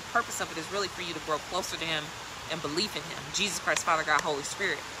presence. The purpose of it is really for you to grow closer to him and believe in him. Jesus Christ, Father, God, Holy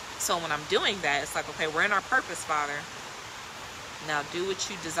Spirit. So when I'm doing that, it's like, okay, we're in our purpose, Father. Now do what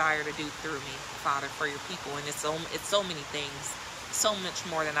you desire to do through me, Father, for your people. And it's so many things, so much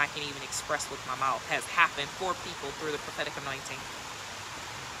more than I can even express with my mouth has happened for people through the prophetic anointing.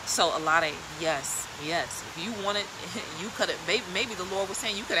 So a lot of, yes. If you wanted, you could have, maybe the Lord was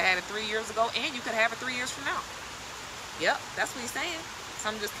saying you could have had it 3 years ago and you could have it 3 years from now. Yep, that's what he's saying.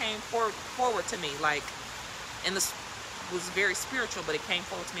 Something just came forward to me, like, and this was very spiritual, but it came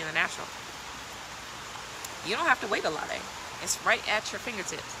forward to me in the natural. You don't have to wait a lot. It's right at your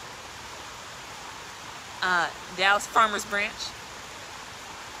fingertips. Dallas Farmers Branch.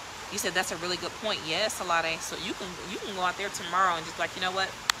 You said that's a really good point. Yes, Alade. So you can go out there tomorrow and just like, you know what?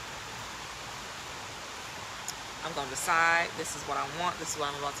 I'm gonna decide. This is what I want. This is what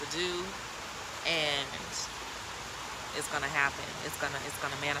I'm about to do, and it's gonna happen. It's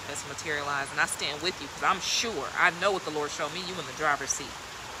gonna manifest, materialize, and I stand with you because I'm sure. I know what the Lord showed me. You in the driver's seat.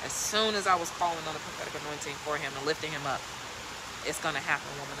 As soon as I was calling on the prophetic anointing for him and lifting him up, it's gonna happen,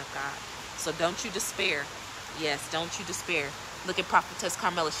 woman of God. So don't you despair. Yes, don't you despair. Look at Prophetess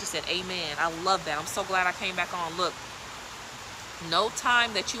Carmela. She said, amen. I love that. I'm so glad I came back on. Look, no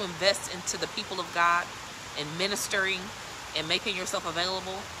time that you invest into the people of God and ministering and making yourself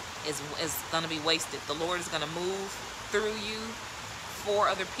available is going to be wasted. The Lord is going to move through you for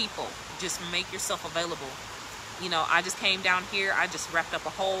other people. Just make yourself available. I just came down here. I just wrapped up a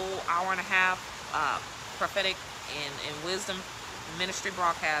whole hour and a half prophetic and wisdom ministry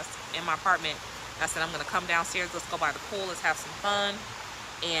broadcast in my apartment. I said, I'm going to come downstairs. Let's go by the pool. Let's have some fun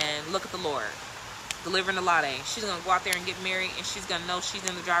and look at the Lord. Delivering the Lade. She's going to go out there and get married, and she's going to know she's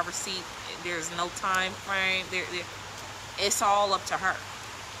in the driver's seat. There's no time frame. It's all up to her.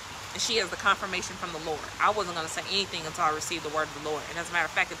 And she has the confirmation from the Lord. I wasn't going to say anything until I received the word of the Lord. And as a matter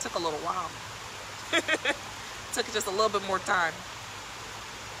of fact, it took a little while. Took just a little bit more time.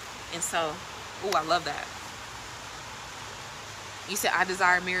 And so, ooh, I love that. You said, I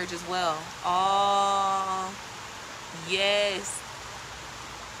desire marriage as well. Oh, yes.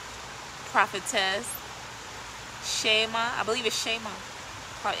 Prophetess Shema, I believe it's Shema.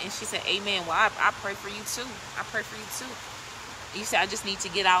 And she said, amen. Well, I pray for you too. I pray for you too. You said, I just need to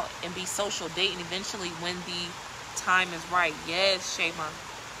get out and be social, dating eventually when the time is right. Yes, Shema.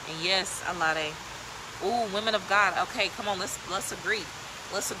 And yes, Alade. Ooh, women of God. Okay, come on, let's agree.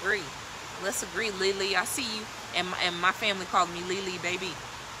 Let's agree. Let's agree, Lily. I see you. And my family calls me Lily, baby.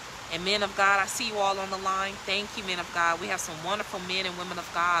 And men of God, I see you all on the line. Thank you, men of God. We have some wonderful men and women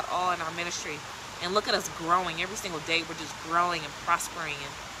of God all in our ministry. And look at us growing. Every single day, we're just growing and prospering.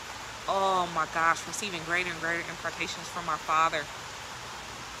 And oh my gosh, receiving greater and greater impartations from our Father.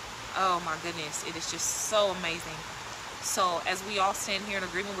 Oh my goodness, it is just so amazing. So as we all stand here in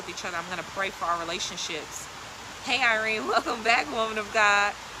agreement with each other, I'm going to pray for our relationships. Hey, Irene, welcome back, woman of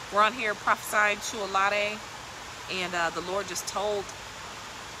God. We're on here prophesying to Alade. And the Lord just told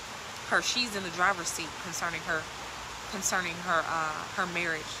her she's in the driver's seat concerning her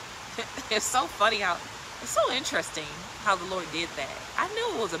marriage. It's so funny how it's so interesting how the Lord did that. I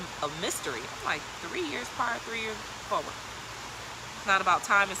knew it was a mystery. I'm like 3 years prior, 3 years forward. It's not about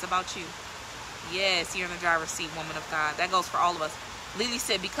time, it's about you. Yes, you're in the driver's seat, woman of God. That goes for all of us. Lily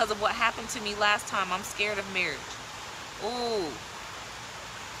said, because of what happened to me last time, I'm scared of marriage. Ooh.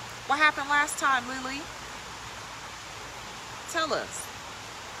 What happened last time, Lily? Tell us.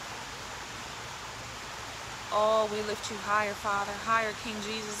 Oh, we lift you higher, Father. Higher, King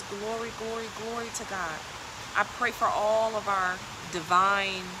Jesus. Glory, glory, glory to God. I pray for all of our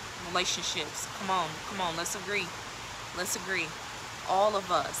divine relationships. Come on, let's agree. Let's agree. all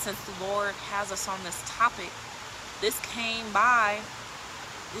of us, since the Lord has us on this topic, this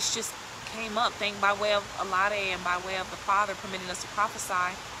just came up, thank by way of Alade and by way of the Father permitting us to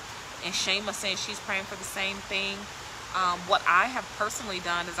prophesy, and Shema saying she's praying for the same thing. What I have personally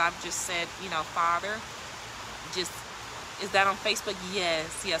done is I've just said, Father, just, is that on Facebook?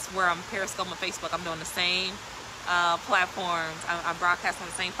 Yes, where I'm Periscope and Facebook, I'm doing the same platforms. I broadcast on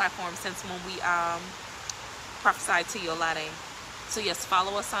the same platform since when we prophesied to you, Alade. So yes,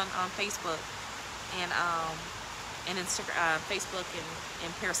 follow us on Facebook and Instagram, Facebook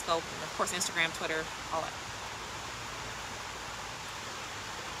and Periscope, and of course Instagram, Twitter, all that.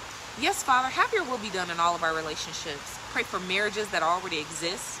 Yes, Father, have your will be done in all of our relationships. Pray for marriages that already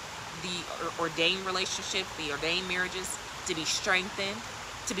exist, the ordained relationships, the ordained marriages, to be strengthened,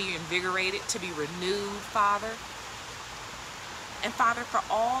 to be invigorated, to be renewed, Father. And Father, for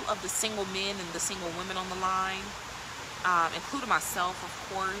all of the single men and the single women on the line, including myself, of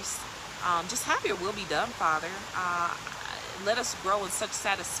course, just have your will be done, Father. Let us grow in such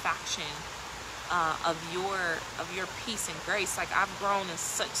satisfaction of your peace and grace. Like I've grown in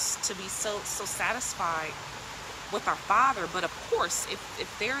such to be so satisfied with our Father. But of course,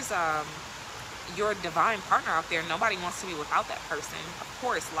 if there's your divine partner out there, nobody wants to be without that person. Of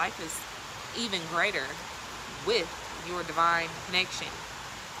course, life is even greater with your divine connection.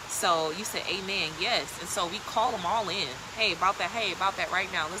 So you say amen, yes. And so we call them all in. Hey, about that right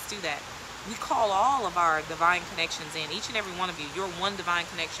now. Let's do that. We call all of our divine connections in, each and every one of you. You're one divine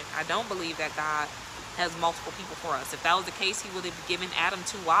connection. I don't believe that God has multiple people for us. If that was the case, he would have given Adam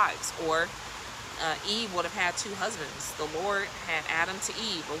 2 wives, or Eve would have had 2 husbands. The Lord had Adam to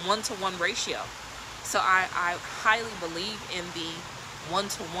Eve, a 1-to-1 ratio. So I highly believe in the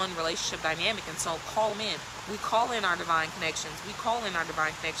 1-to-1 relationship dynamic. And so call them in. We call in our divine connections. We call in our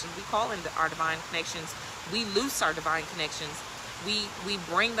divine connections. We call in our divine connections. We loose our divine connections. We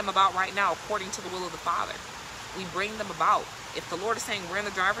bring them about right now according to the will of the Father. We bring them about. If the Lord is saying we're in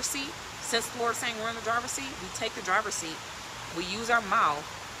the driver's seat, since the Lord is saying we're in the driver's seat, we take the driver's seat. We use our mouth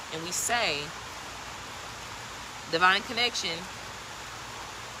and we say, divine connection,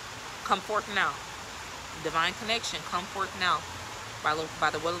 come forth now. Divine connection, come forth now. By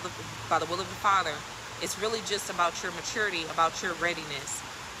the will of the Father. It's really just about your maturity, about your readiness.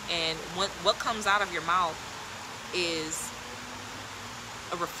 And what comes out of your mouth is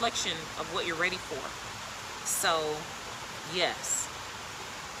a reflection of what you're ready for. So yes.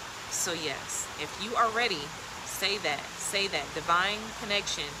 If you are ready, say that. Divine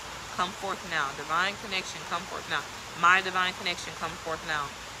connection, come forth now. Divine connection, come forth now. My divine connection, come forth now.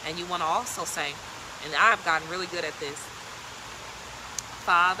 And you want to also say, and I've gotten really good at this,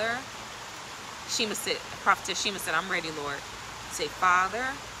 Father, Prophetess Shema said, I'm ready, Lord. Say, Father,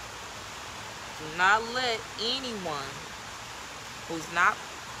 do not let anyone who's not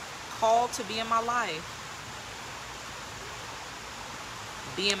called to be in my life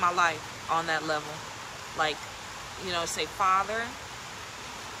be in my life on that level. Like, say, Father,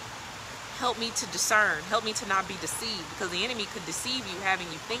 help me to discern. Help me to not be deceived, because the enemy could deceive you, having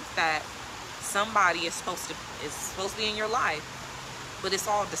you think that somebody is supposed to be in your life. But it's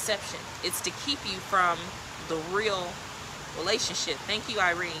all deception. It's to keep you from the real relationship. Thank you,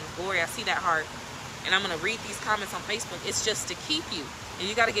 Irene. Glory, I see that heart. And I'm going to read these comments on Facebook. It's just to keep you. And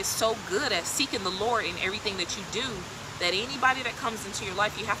you got to get so good at seeking the Lord in everything that you do, that anybody that comes into your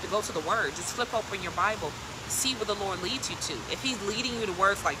life, you have to go to the Word. Just flip open your Bible. See where the Lord leads you to. If he's leading you to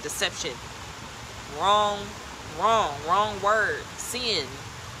words like deception, wrong word, sin,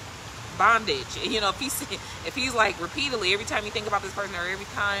 bondage, if he's like repeatedly, every time you think about this person, or every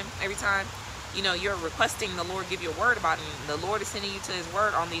time you're requesting the Lord give you a word about him, the Lord is sending you to his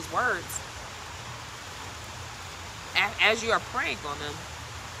word on these words, as you are praying on them,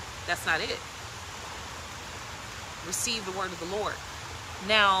 that's not it. Receive the word of the Lord.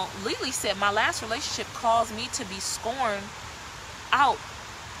 Now, Lily said, my last relationship caused me to be scorned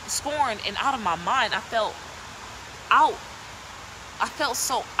and out of my mind. I felt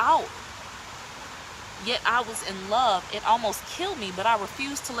so out. Yet I was in love. It almost killed me, but I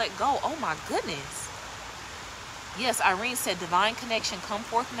refused to let go. Oh my goodness. Yes, Irene said, divine connection, come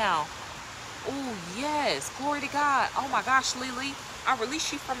forth now. Oh yes, glory to God. Oh my gosh, Lily, I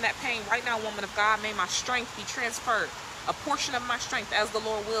release you from that pain right now, woman of God. May my strength be transferred. A portion of my strength, as the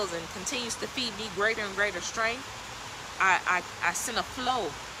Lord wills, and continues to feed me greater and greater strength. I send a flow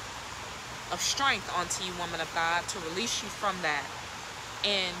of strength onto you, woman of God, to release you from that.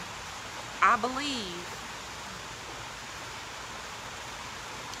 And I believe,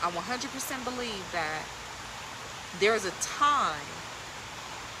 I 100% believe that there is a time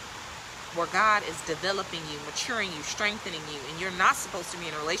where God is developing you, maturing you, strengthening you, and you're not supposed to be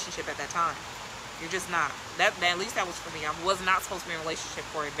in a relationship at that time. You're just not. At least that was for me. I was not supposed to be in a relationship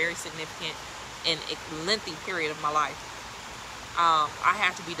for a very significant and lengthy period of my life. I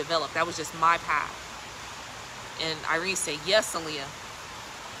had to be developed. That was just my path. And Irene said, yes, Aaliyah,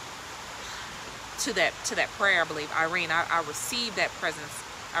 to that prayer, I believe. Irene, I receive that presence.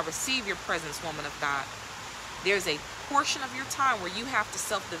 I receive your presence, woman of God. There's a portion of your time where you have to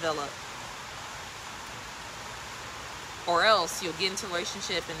self-develop, or else you'll get into a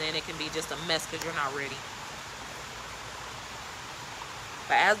relationship and then it can be just a mess because you're not ready.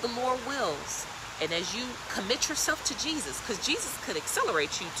 But as the Lord wills, and as you commit yourself to Jesus, because Jesus could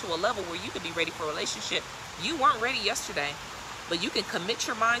accelerate you to a level where you could be ready for a relationship. You weren't ready yesterday, but you can commit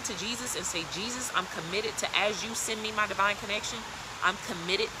your mind to Jesus and say, Jesus, I'm committed to, as you send me my divine connection, I'm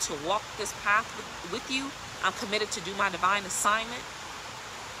committed to walk this path with you. I'm committed to do my divine assignment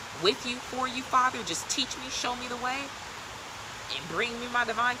with you, for you, Father. Just teach me, show me the way, and bring me my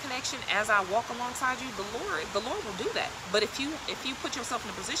divine connection as I walk alongside you. The Lord will do that. But if you put yourself in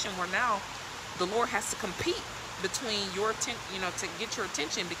a position where now the Lord has to compete between your to get your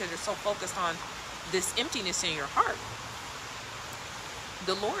attention because you're so focused on this emptiness in your heart,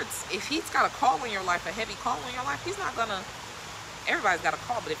 the Lord's, if he's got a call in your life, a heavy call in your life, he's not gonna, everybody's got a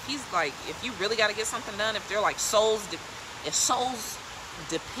call, but if he's like, if you really got to get something done, if they're like souls, if souls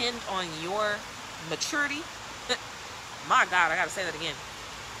depend on your maturity, my God, I got to say that again.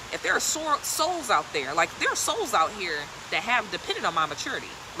 If there are souls out there, like there are souls out here that have depended on my maturity,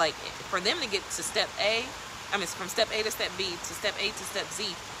 like for them to get to step A, I mean, from step A to step B to step A to step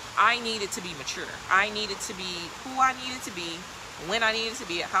Z, I needed to be mature. I needed to be who I needed to be, when I needed to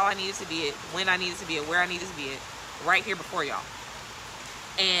be it, how I needed to be it, when I needed to be it, where I needed to be it, right here before y'all.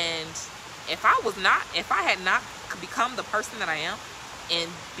 And if I had not become the person that I am and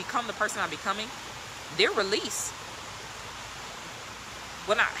become the person I'm becoming, their release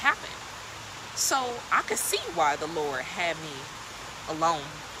would not happen. So I could see why the Lord had me alone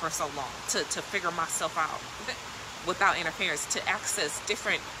for so long, to figure myself out without interference, to access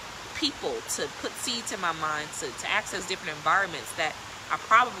different people, to put seeds in my mind, to access different environments that I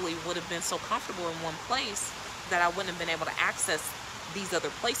probably would have been so comfortable in one place that I wouldn't have been able to access these other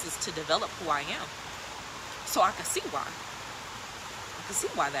places to develop who I am. So I could see why. I could see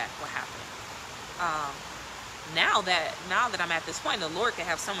why that would happen. Now that I'm at this point, the Lord can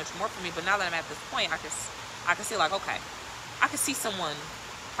have so much more for me. But now that I'm at this point, I can see like, okay, I can see someone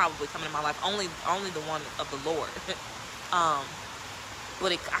probably coming in my life. Only the one of the Lord.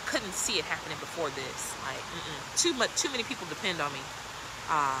 But I couldn't see it happening before this. Like, too many people depend on me.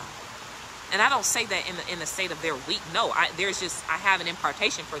 And I don't say that in the state of they're weak. No, I have an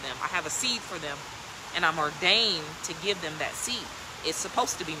impartation for them. I have a seed for them, and I'm ordained to give them that seed. It's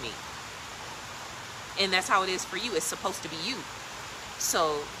supposed to be me. And that's how it is for you. It's supposed to be you.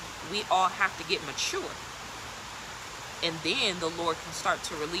 So we all have to get mature. And then the Lord can start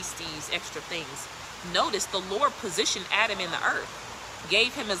to release these extra things. Notice the Lord positioned Adam in the earth,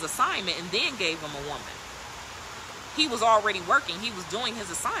 gave him his assignment, and then gave him a woman. He was already working. He was doing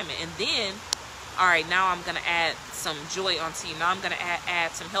his assignment. And then, all right, now I'm going to add some joy onto you. Now I'm going to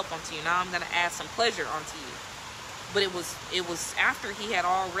add some help onto you. Now I'm going to add some pleasure onto you. But it was after he had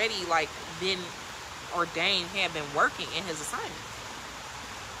already like been ordained, he had been working in his assignment.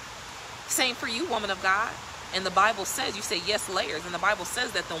 Same for you, woman of God. And the Bible says, you say yes, layers. And the Bible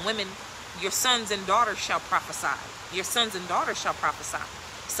says that the women, your sons and daughters shall prophesy. Your sons and daughters shall prophesy.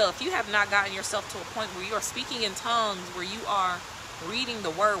 So if you have not gotten yourself to a point where you are speaking in tongues, where you are reading the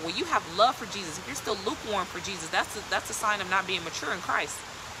word, where you have love for Jesus, if you're still lukewarm for Jesus, that's a sign of not being mature in Christ.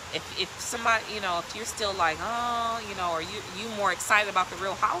 If somebody, if you're still like, are you more excited about the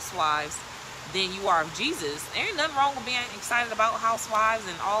Real Housewives than you are of Jesus, there ain't nothing wrong with being excited about housewives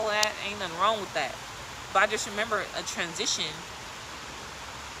and all of that. Ain't nothing wrong with that. But I just remember a transition.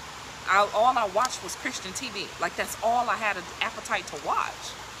 All I watched was Christian TV. Like, that's all I had an appetite to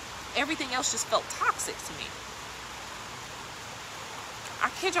watch. Everything else just felt toxic to me. I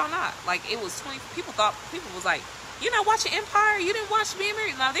kid y'all not. Like, it was 20 people was like, you're not watching Empire? You didn't watch Being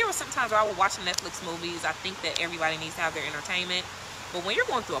Married? Now, there were some times where I would watch Netflix movies. I think that everybody needs to have their entertainment. But when you're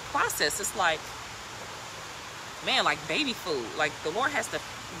going through a process, it's like, man, like baby food. Like, the Lord has to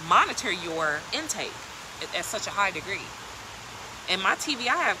monitor your intake at such a high degree. And my TV,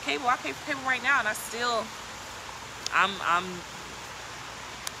 I have cable. I pay for cable right now, and I'm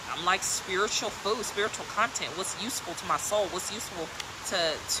like spiritual food, spiritual content. What's useful to my soul? What's useful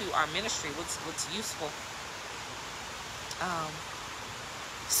to our ministry? What's useful?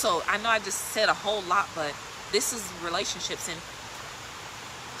 So I know I just said a whole lot, but this is relationships, and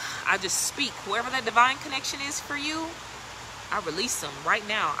I just speak. Whoever that divine connection is for you, I release them right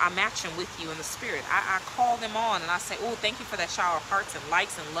now. I match them with you in the spirit. I call them on and I say, oh, thank you for that shower of hearts and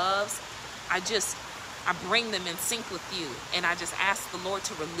likes and loves. I bring them in sync with you, and I just ask the Lord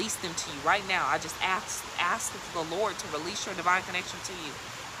to release them to you right now. I just ask the Lord to release your divine connection to you.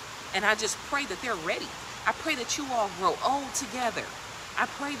 And I just pray that they're ready. I pray that you all grow old together. I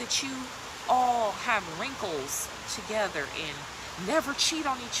pray that you all have wrinkles together and never cheat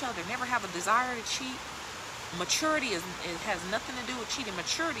on each other, never have a desire to cheat. Maturity it has nothing to do with cheating.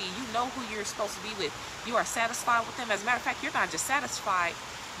 Maturity, you know who you're supposed to be with. You are satisfied with them. As a matter of fact, you're not just satisfied.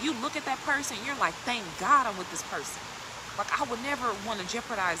 You look at that person, you're like, thank God I'm with this person. Like, I would never want to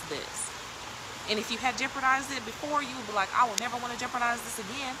jeopardize this. And if you had jeopardized it before, you would be like, I will never want to jeopardize this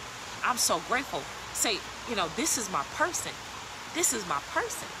again. I'm so grateful. Say, you know, this is my person. This is my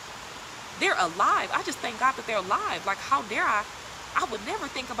person. They're alive. I just thank God that they're alive. Like, how dare I would never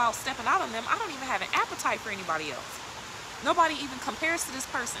think about stepping out on them. I don't even have an appetite for anybody else. Nobody even compares to this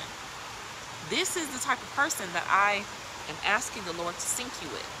person. This is the type of person that I am asking the Lord to sync you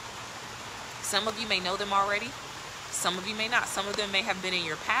with. Some of you may know them already. Some of you may not. Some of them may have been in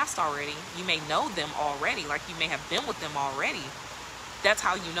your past already. You may know them already, like you may have been with them already. That's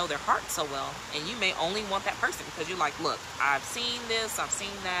how you know their heart so well. And you may only want that person because you're like, look, I've seen this, I've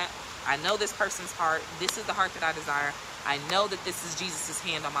seen that. I know this person's heart. This is the heart that I desire. I know that this is Jesus's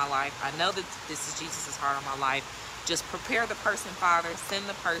hand on my life. I know that this is Jesus's heart on my life. Just prepare the person, Father. Send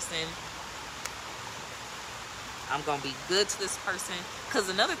the person. I'm going to be good to this person. Because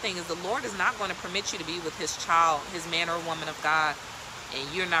another thing is, the Lord is not going to permit you to be with his child, his man or woman of God, and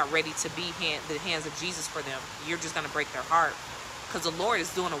you're not ready to be the hands of Jesus for them. You're just going to break their heart. Because the Lord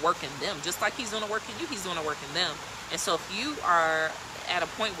is doing a work in them. Just like he's doing a work in you, he's doing a work in them. And so if you are at a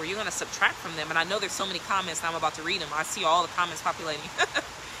point where you're going to subtract from them, and I know there's so many comments, and I'm about to read them. I see all the comments populating.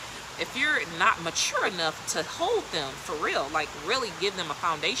 If you're not mature enough to hold them for real, like really give them a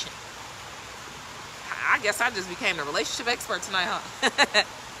foundation. I guess I just became a relationship expert tonight, huh?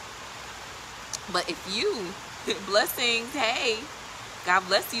 But if you, blessings, hey, God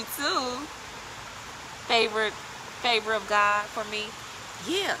bless you too. Favor of God for me.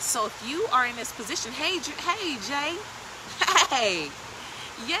 Yeah, so if you are in this position, hey Jay, hey,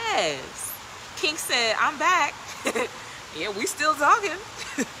 yes. King said, I'm back. Yeah, we still talking.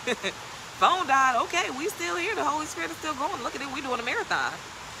 Phone died. Okay, we still here. The Holy Spirit is still going. Look at it. We doing a marathon.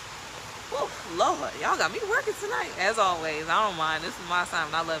 Whoa, Lord, y'all got me working tonight. As always, I don't mind. This is my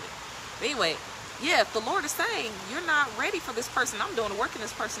assignment. I love it. But anyway, yeah, if the Lord is saying you're not ready for this person, I'm doing the work in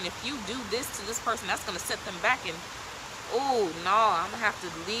this person. If you do this to this person, that's going to set them back. And oh no, I'm gonna have to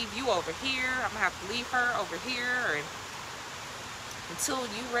leave you over here. I'm gonna have to leave her over here, and until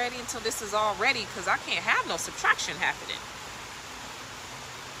you ready, until this is all ready, because I can't have no subtraction happening.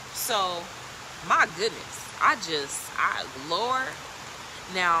 So, my goodness, Lord,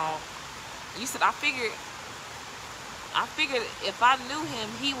 now, you said I figured if I knew him,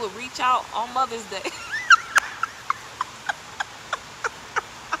 he would reach out on Mother's Day.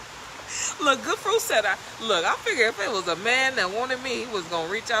 Look, Good Fruit said, I figured if it was a man that wanted me, he was going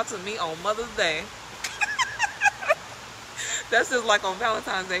to reach out to me on Mother's Day. That's just like on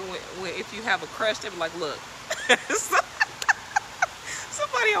Valentine's Day, when if you have a crush, they be like, look.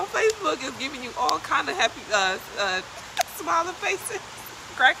 Somebody on Facebook is giving you all kind of happy, smiling faces,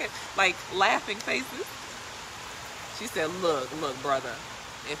 cracking, like laughing faces. She said, look, brother,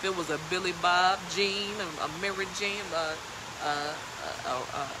 if it was a Billy Bob Jean, a Mary Jean, a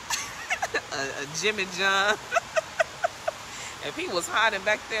Jimmy John, if he was hiding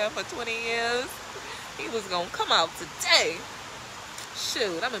back there for 20 years, he was gonna come out today.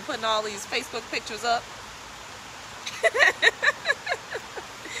 Shoot, I've been putting all these Facebook pictures up.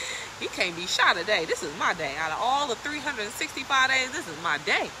 He can't be shy today. This is my day. Out of all the 365 days, this is my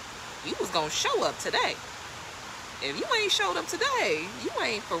day. You was gonna show up today. If you ain't showed up today, you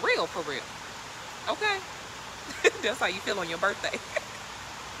ain't for real. Okay? That's how you feel on your birthday.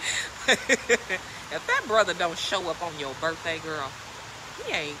 If that brother don't show up on your birthday, girl,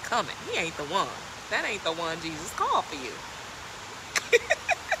 he ain't coming. He ain't the one. That ain't the one Jesus called for you.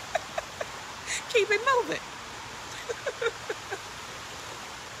 Keep it moving.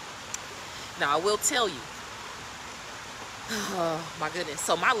 Now, I will tell you. Oh, my goodness.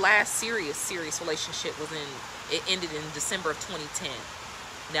 So, my last serious relationship it ended in December of 2010.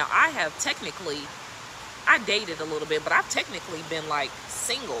 Now, I dated a little bit, but I've technically been, like,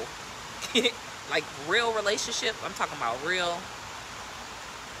 single. Like, real relationship. I'm talking about real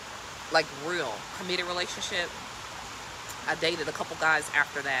committed relationship. I dated a couple guys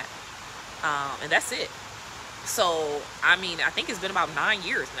after that. And that's it. So, I mean, I think it's been about 9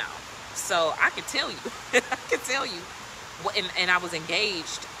 years now. So I can tell you, I can tell you, and I was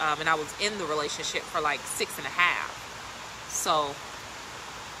engaged, and I was in the relationship for like 6.5. So,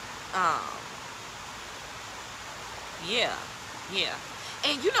 yeah, yeah.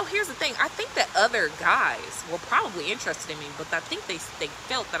 And you know, here's the thing. I think that other guys were probably interested in me, but I think they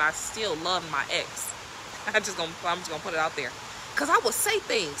felt that I still loved my ex. I'm just gonna put it out there, cause I would say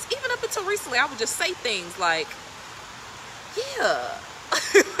things, even up until recently. I would just say things like, yeah.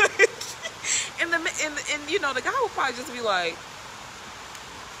 and you know, the guy would probably just be like,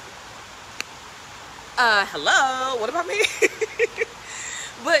 hello, what about me?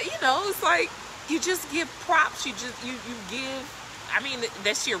 But you know, it's like, you just give props. You give, I mean,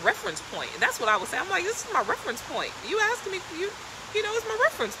 that's your reference point. That's what I would say. I'm like, this is my reference point. You asking me, you know, it's my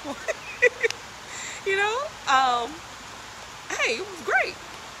reference point. You know, hey, it was great.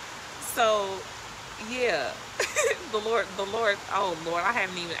 So, yeah, the Lord, oh Lord, I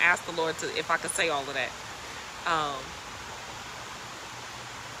haven't even asked the Lord if I could say all of that.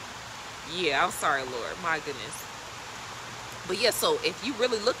 Yeah, I'm sorry, Lord, my goodness. But yeah, so if you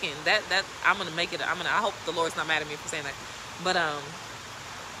really looking, that I'm gonna make it. I hope the Lord's not mad at me for saying that. But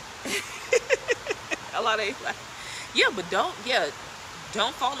a lot of yeah, but don't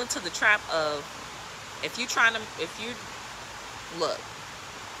fall into the trap of, if you look,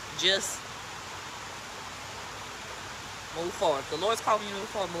 just move forward. If the Lord's calling you to move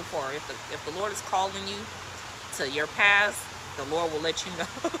forward, move forward. If the Lord is calling you to your past, the Lord will let you know.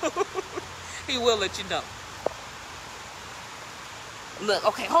 He will let you know. Look,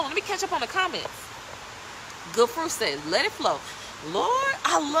 okay, hold on. Let me catch up on the comments. Good Fruit said, let it flow. Lord,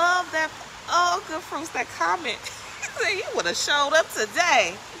 I love that. Oh, Good Fruit's that comment. He would have showed up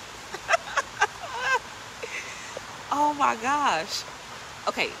today. Oh my gosh.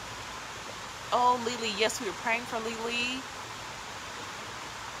 Okay. Oh, Lily, yes, we were praying for Lily.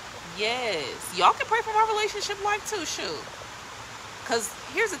 Yes. Y'all can pray for my relationship life too, shoot. Because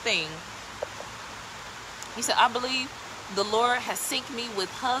here's the thing. He said, I believe the Lord has synced me with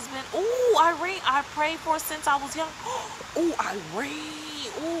husband. Ooh, Irene, I prayed for since I was young. Ooh,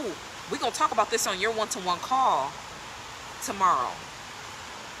 Irene. Ooh. We're going to talk about this on your one-to-one call tomorrow.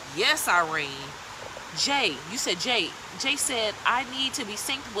 Yes, Irene. Jay, you said Jay. Jay said, I need to be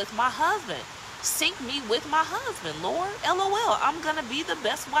synced with my husband. Sync me with my husband, Lord. LOL. I'm going to be the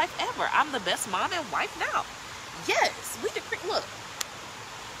best wife ever. I'm the best mom and wife now. Yes, we decree. Look,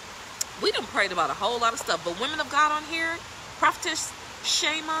 we done prayed about a whole lot of stuff. But women of God on here, Prophetess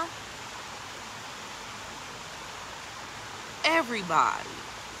Shema, everybody.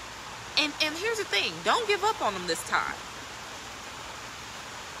 And here's the thing. Don't give up on them this time.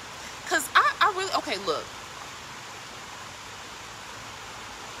 Because I really, okay, look.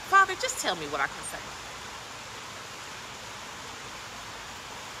 Father, just tell me what I can say.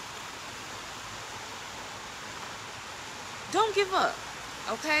 Don't give up,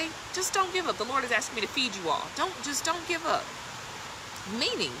 okay? Just don't give up. The Lord is asking me to feed you all. Don't give up.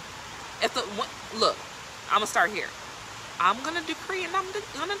 Meaning, look, I'm going to start here. I'm going to decree and I'm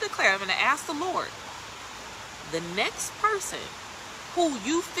going to declare. I'm going to ask the Lord, the next person who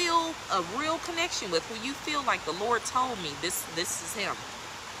you feel a real connection with, who you feel like the Lord told me this is him.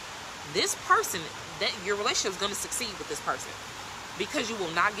 This person, that your relationship is going to succeed with this person, because you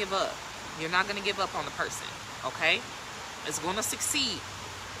will not give up. You're not going to give up on the person, okay? It's going to succeed.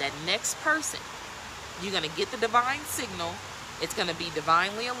 That next person, you're going to get the divine signal. It's going to be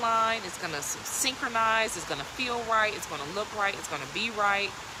divinely aligned. It's going to synchronize. It's going to feel right. It's going to look right. It's going to be right.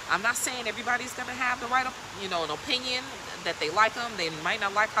 I'm not saying everybody's going to have the right, an opinion that they like him. They might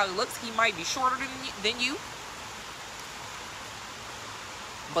not like how he looks. He might be shorter than you.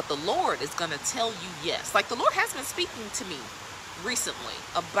 But the Lord is going to tell you yes. Like, the Lord has been speaking to me recently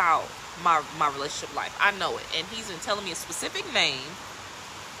about my relationship life. I know it. And he's been telling me a specific name.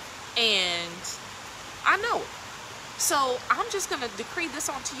 And I know it. So I'm just going to decree this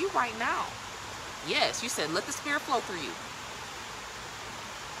onto you right now. Yes, you said, let the Spirit flow through you.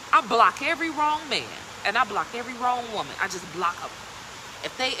 I block every wrong man, and I block every wrong woman. I just block them.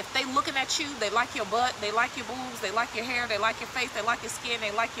 If they looking at you, they like your butt, they like your boobs, they like your hair, they like your face, they like your skin,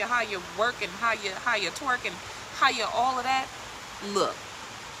 they like how you work and how you twerk and how you all of that. Look,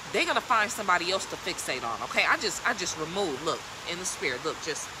 they're gonna find somebody else to fixate on. Okay, I just remove. Look, in the Spirit. Look,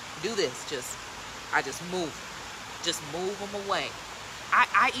 just do this. I just move them away.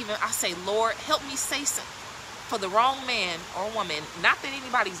 I say, Lord, help me say something for the wrong man or woman. Not that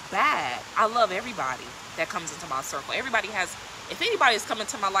anybody's bad. I love everybody that comes into my circle. Everybody has. If anybody has come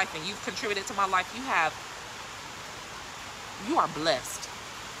into my life and you've contributed to my life, you are blessed,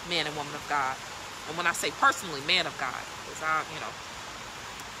 man and woman of God. And when I say personally, man of God, because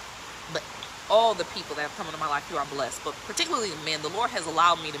but all the people that have come into my life, you are blessed. But particularly men, the Lord has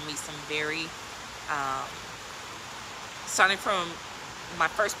allowed me to meet some very, starting from my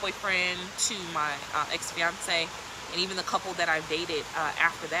first boyfriend to my ex-fiance, and even the couple that I've dated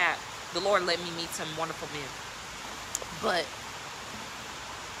after that, the Lord let me meet some wonderful men. But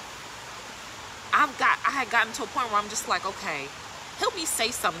I had gotten to a point where I'm just like, okay, help me say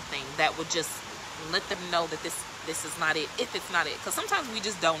something that would just let them know that this is not it, if it's not it. Because sometimes we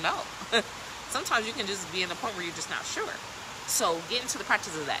just don't know. Sometimes you can just be in a point where you're just not sure. So get into the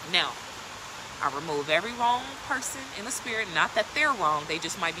practice of that. Now, I remove every wrong person in the spirit. Not that they're wrong, they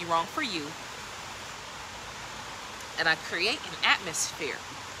just might be wrong for you. And I create an atmosphere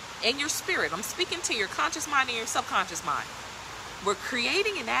in your spirit. I'm speaking to your conscious mind and your subconscious mind. We're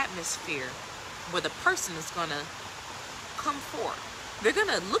creating an atmosphere where the person is going to come forward. They're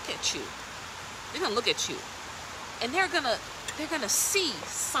going to look at you. They're going to look at you. And they're going to see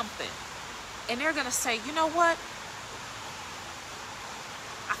something. And they're going to say, you know what?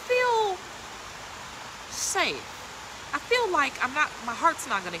 I feel safe. I feel like my heart's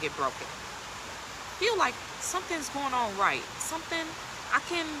not going to get broken. I feel like something's going on right. I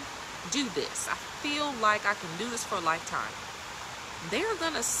can do this. I feel like I can do this for a lifetime. They're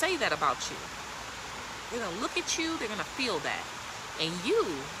going to say that about you. They're going to look at you. They're going to feel that. And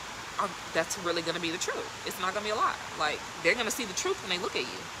that's really going to be the truth. It's not going to be a lie. Like, they're going to see the truth when they look at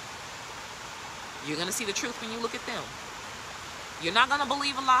you. You're going to see the truth when you look at them. You're not going to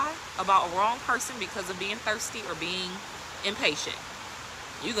believe a lie about a wrong person because of being thirsty or being impatient.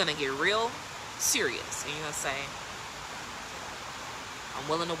 You're going to get real serious. And you're going to say, I'm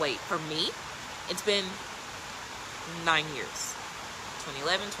willing to wait. For me, it's been 9 years.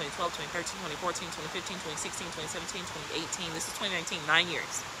 2011, 2012, 2013, 2014, 2015, 2016, 2017, 2018. This is 2019. 9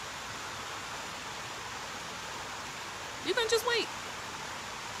 years. You can just wait.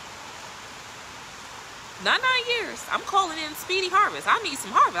 Not 9 years. I'm calling in speedy harvest. I need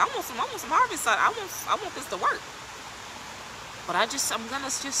some harvest. I want some harvest. I want this to work. But I'm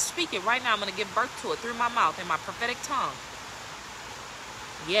gonna just speak it right now. I'm gonna give birth to it through my mouth and my prophetic tongue.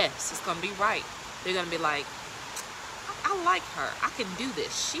 Yes, it's gonna be right. They're gonna be like, I like her. I can do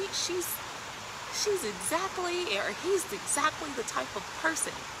this. She's exactly, or he's exactly the type of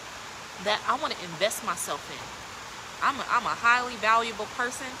person that I want to invest myself in. I'm a highly valuable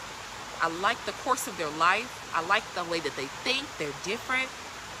person. I like the course of their life. I like the way that they think. They're different.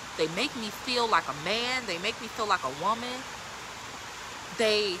 They make me feel like a man. They make me feel like a woman.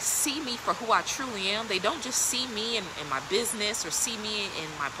 They see me for who I truly am. They don't just see me in my business or see me in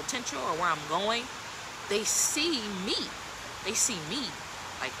my potential or where I'm going. They see me. They see me.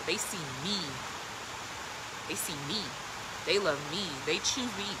 Like, they see me. They see me. They love me. They choose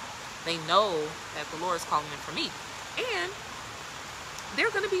me. They know that the Lord is calling them for me. And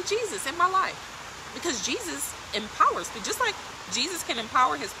they're going to be Jesus in my life. Because Jesus empowers me. Just like Jesus can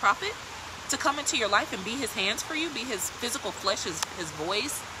empower his prophet to come into your life and be his hands for you, be his physical flesh, his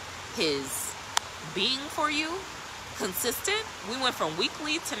voice, his being for you, consistent. We went from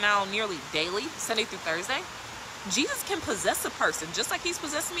weekly to now nearly daily, Sunday through Thursday. Jesus can possess a person just like he's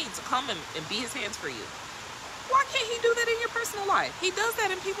possessed me to come and be his hands for you. Why can't he do that in your personal life? He does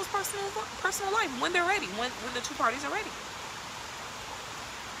that in people's personal life when they're ready, when the two parties are ready.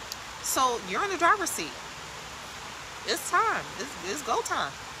 So you're in the driver's seat. It's time. It's go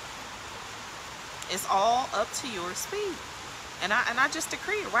time. It's all up to your speed. And I just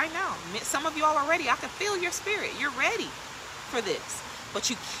decree it right now. Some of y'all are ready. I can feel your spirit. You're ready for this. But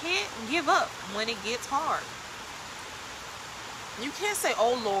you can't give up when it gets hard. You can't say,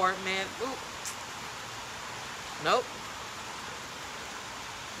 oh Lord, man. Ooh. Nope.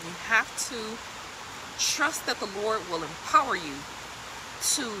 You have to trust that the Lord will empower you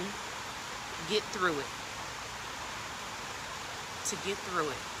to get through it. To get through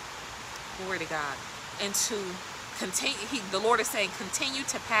it. Glory to God. And to continue, the Lord is saying, continue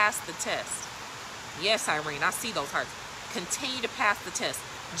to pass the test. Yes, Irene, I see those hearts. Continue to pass the test.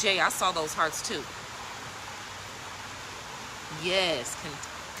 Jay, I saw those hearts too. Yes,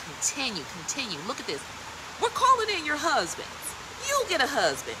 continue. Look at this. We're calling in your husbands. You get a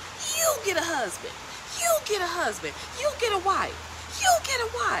husband. You get a husband. You get a husband. You get a wife. You get a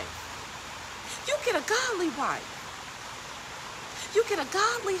wife. You get a godly wife. You get a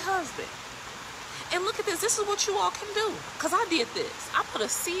godly husband. And look at this. This is what you all can do. Because I did this. I put a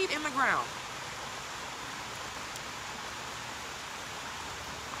seed in the ground.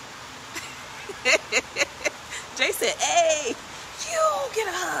 Jay said, hey, you get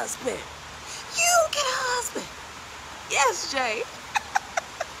a husband. You get a husband. Yes, Jay.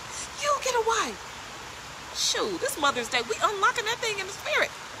 You get a wife. Shoot, this Mother's Day, we unlocking that thing in the spirit.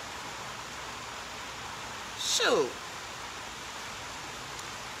 Shoot.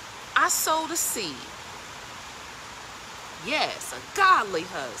 I sowed a seed. Yes, a godly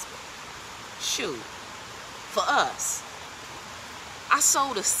husband. Shoot. For us. I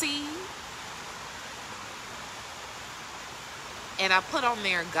sowed a seed. And I put on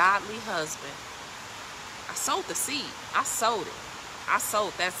there godly husband. I sowed the seed. I sowed it. I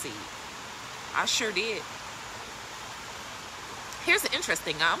sowed that seed. I sure did. Here's the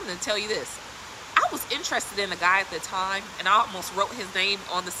interesting thing. I'm going to tell you this. I was interested in a guy at the time, and I almost wrote his name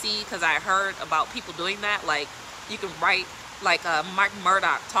on the seed because I heard about people doing that. Like, you can write, like Mike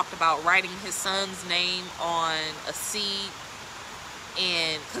Murdoch talked about writing his son's name on a seed,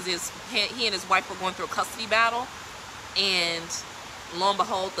 and because he and his wife were going through a custody battle, and lo and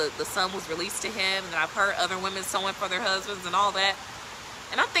behold, the son was released to him. And I've heard other women sewing for their husbands and all that.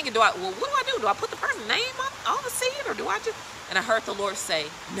 And I'm thinking, what do I do? Do I put the person's name on the seed, or do I just... And I heard the Lord say,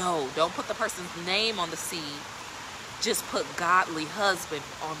 no, don't put the person's name on the seed. Just put godly husband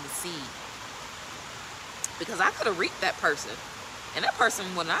on the seed. Because I could have reaped that person, and that person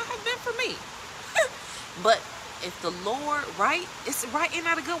would not have been for me. But if the Lord, right? It's right, isn't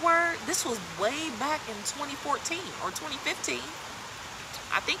that a good word? This was way back in 2014 or 2015.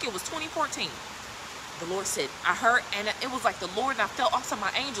 I think it was 2014. The Lord said, I heard, and it was like the Lord, and I felt also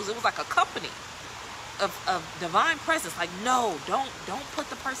my angels. It was like a company of divine presence. Like, no, don't put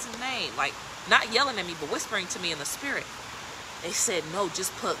the person's name. Like, not yelling at me, but whispering to me in the spirit. They said, no,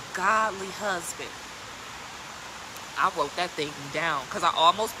 just put godly husband. I wrote that thing down because I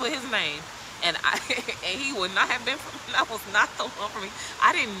almost put his name, and he would not have been for me. That was not the one for me.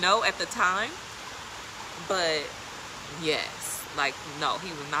 I didn't know at the time, but yes, like, no, he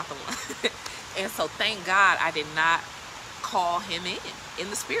was not the one. And so thank God I did not call him in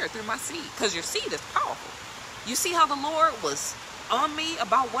the spirit through my seed, because your seed is powerful. You see how the Lord was on me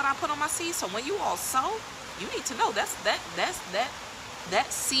about what I put on my seed. So when you all sow, you need to know that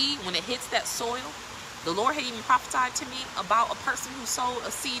seed, when it hits that soil, the Lord had even prophesied to me about a person who sowed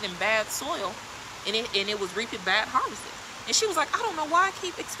a seed in bad soil, and it was reaping bad harvested. And she was like, I don't know why I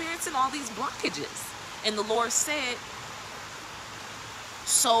keep experiencing all these blockages. And the Lord said,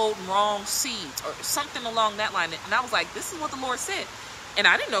 sowed wrong seeds or something along that line. And I was like, this is what the Lord said. And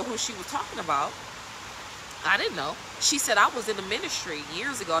I didn't know who she was talking about. I didn't know. She said, I was in the ministry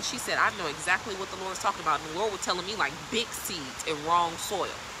years ago. She said, I know exactly what the Lord was talking about. And the Lord was telling me, like, big seeds in wrong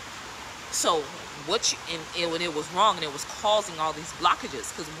soil. So when it was wrong, and it was causing all these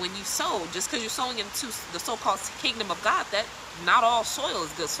blockages. Because when you sow, just because you're sowing into the so-called kingdom of God, that not all soil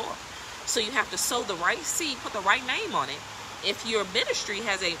is good soil. So you have to sow the right seed, put the right name on it. If your ministry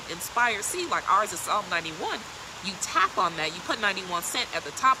has a inspired seed, like ours is Psalm 91, you tap on that. You put 91 cents at the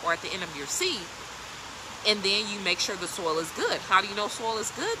top or at the end of your seed, and then you make sure the soil is good. How do you know soil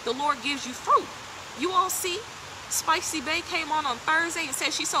is good? The Lord gives you fruit. You all see, Spicy Bay came on Thursday and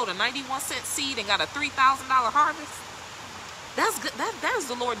said she sold a 91-cent seed and got a $3,000 harvest. That's good. That is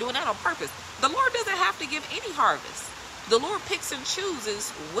the Lord doing that on purpose. The Lord doesn't have to give any harvest. The Lord picks and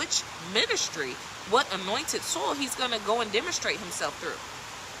chooses which ministry, what anointed soil he's going to go and demonstrate himself through.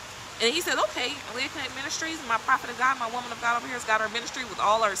 And he said, okay, Leah Connect Ministries, my prophet of God, my woman of God over here has got her ministry with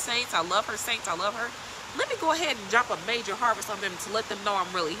all her saints. I love her saints. I love her. Let me go ahead and drop a major harvest on them to let them know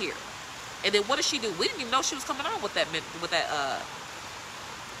I'm really here. And then what did she do? We didn't even know she was coming on with that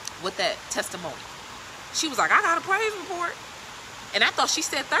testimony. She was like, I got a praise report. And I thought she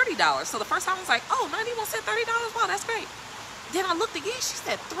said $30. So the first time I was like, oh, 91 said $30? Wow, that's great. Then I looked again. She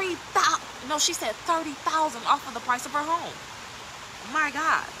said $3,000. No, she said $30,000 off of the price of her home. My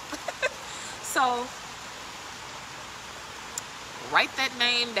God. So write that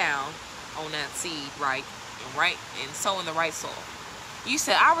name down on that seed, right? And sow in the right soil. You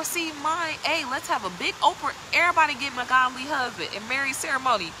said, I received mine. Hey, let's have a big Oprah. Everybody get my godly husband and marriage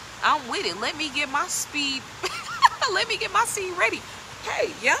ceremony. I'm with it. Let me get my speed. Let me get my seed ready.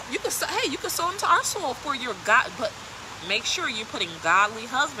 Hey, yeah, you can sow into our soil for your God, but make sure you're putting godly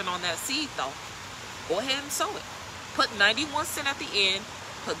husband on that seed, though. Go ahead and sow it. Put 91 cents at the end.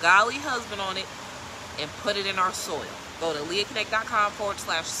 Put godly husband on it, and put it in our soil. Go to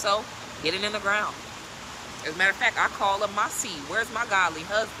leahconnect.com/sow. Get it in the ground. As a matter of fact, I call up my seed. Where's my godly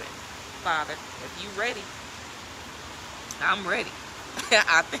husband? Father, if you ready, I'm ready.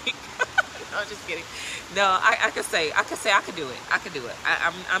 I think. No, I'm just kidding. No, I could say I could do it. I could do it.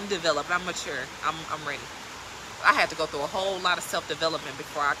 I'm developed. I'm mature. I'm ready. I had to go through a whole lot of self-development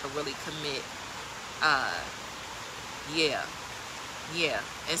before I could really commit. Yeah.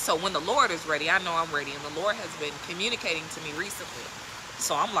 And so when the Lord is ready, I know I'm ready. And the Lord has been communicating to me recently.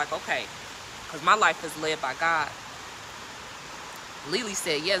 So I'm like, okay, because my life is led by God. Lily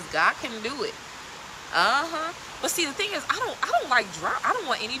said, yes, God can do it. But see, the thing is, I don't like drama. I don't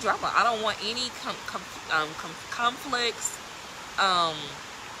want any drama. I don't want any conflicts,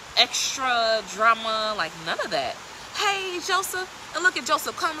 extra drama, like none of that. Hey, Joseph, and look at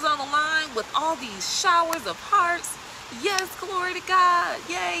Joseph comes on the line with all these showers of hearts. Yes, glory to God.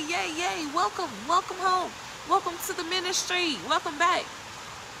 Yay, yay, yay. Welcome, welcome home. Welcome to the ministry. Welcome back.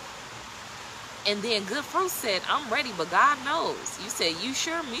 And then Good Fruit said, I'm ready, but God knows. You said, you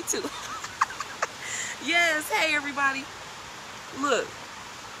sure? Me too. Yes. Hey, everybody. Look,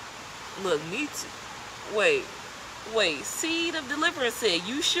 me too. Wait. Seed of Deliverance said,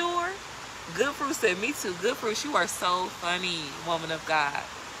 you sure? Good Fruit said, me too. Good Fruit, you are so funny, woman of God.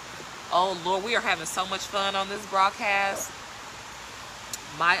 Oh, Lord, we are having so much fun on this broadcast.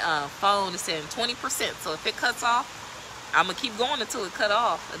 My phone is saying 20%. So if it cuts off, I'm going to keep going until it cut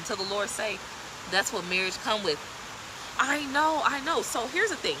off, until the Lord say, that's what marriage come with. I know. So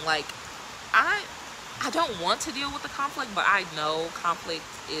here's the thing. Like, I don't want to deal with the conflict, but I know conflict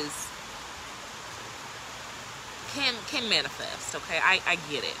can manifest. Okay, I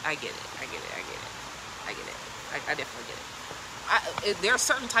get it. I definitely get it. There are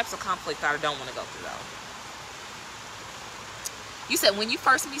certain types of conflict that I don't want to go through, though. You said when you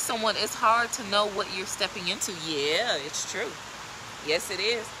first meet someone, it's hard to know what you're stepping into. Yeah, it's true. Yes, it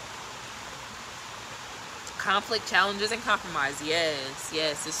is. Conflict, challenges, and compromise. Yes,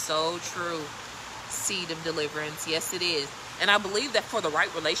 it's so true. Seed of Deliverance. Yes, it is. And I believe that for the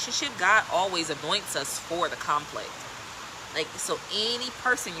right relationship, God always anoints us for the conflict. Like, so any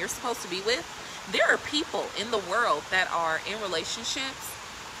person you're supposed to be with, there are people in the world that are in relationships,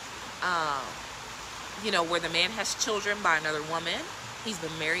 where the man has children by another woman. He's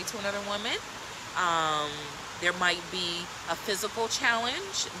been married to another woman. There might be a physical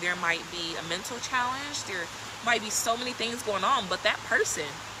challenge. There might be a mental challenge. There might be so many things going on, but that person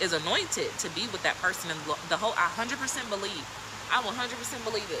is anointed to be with that person. And I 100% believe, I 100%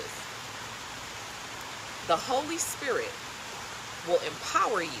 believe this. The Holy Spirit will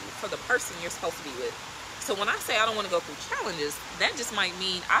empower you for the person you're supposed to be with. So when I say I don't want to go through challenges, that just might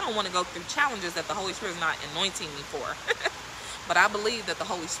mean I don't want to go through challenges that the Holy Spirit is not anointing me for. But I believe that the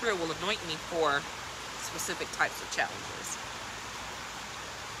Holy Spirit will anoint me for specific types of challenges.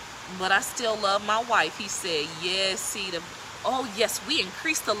 But I still love my wife. He said, yes, yes, we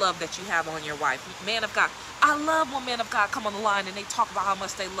increase the love that you have on your wife. Man of God, I love when men of God come on the line and they talk about how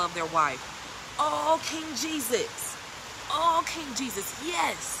much they love their wife. Oh, King Jesus.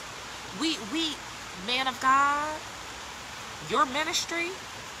 Yes. We man of God, your ministry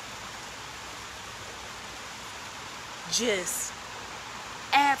just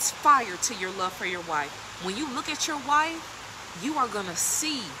adds fire to your love for your wife. When you look at your wife, you are going to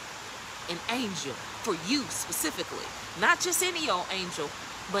see an angel for you specifically. Not just any old angel,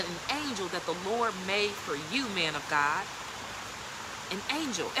 but an angel that the Lord made for you, man of God. An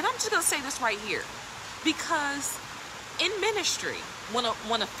angel. And I'm just going to say this right here. Because in ministry, when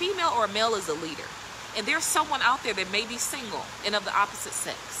a female or a male is a leader, and there's someone out there that may be single and of the opposite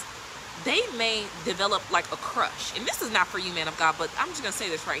sex, they may develop like a crush. And this is not for you, man of God, but I'm just going to say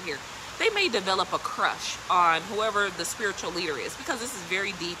this right here. They may develop a crush on whoever the spiritual leader is, because this is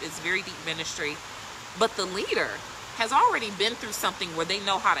very deep. It's very deep ministry. But the leader has already been through something where they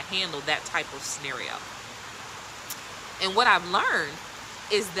know how to handle that type of scenario. And what I've learned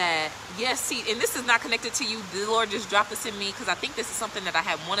is that, yes, see, and this is not connected to you. The Lord just dropped this in me because I think this is something that I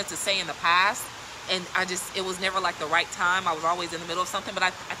had wanted to say in the past. And it was never like the right time. I was always in the middle of something. But I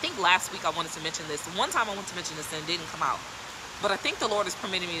think last week I wanted to mention this. One time I wanted to mention this and it didn't come out. But I think the Lord is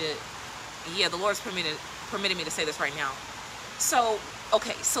permitting me to, the Lord is permitting me to say this right now. So,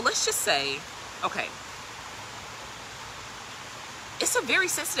 okay, so let's just say, okay, it's a very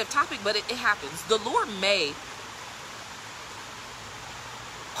sensitive topic, but it happens. The Lord may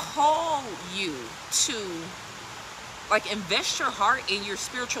call you to like invest your heart in your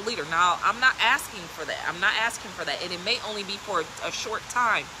spiritual leader. Now, I'm not asking for that. And it may only be for a short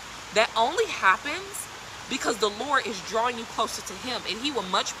time. That only happens because the Lord is drawing you closer to him, and he will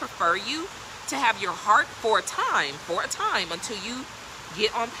much prefer you to have your heart for a time until you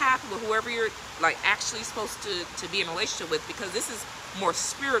get on path with whoever you're like actually supposed to be in a relationship with, because this is more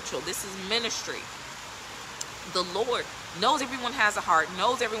spiritual. This is ministry. The Lord knows everyone has a heart,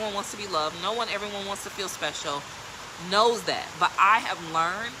 knows everyone wants to be loved, everyone wants to feel special, knows that. But I have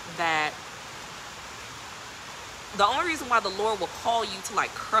learned that the only reason why the Lord will call you to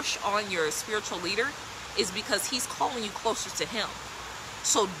like crush on your spiritual leader is because he's calling you closer to him.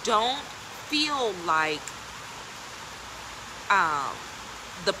 So don't feel like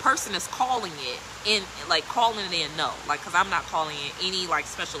the person is calling it in, like calling it in, no, like, because I'm not calling it any like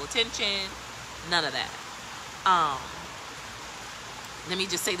special attention, none of that. Let me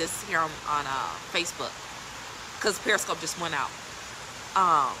just say this here on Facebook, because Periscope just went out.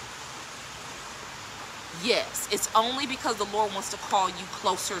 Yes, it's only because the Lord wants to call you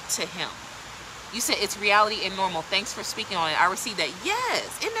closer to him. You said it's reality and normal. Thanks for speaking on it. I received that.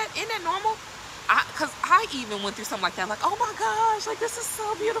 Yes, isn't that normal? Because I even went through something like that. Like, oh my gosh, like this is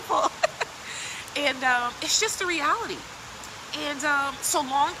so beautiful. And it's just the reality. And so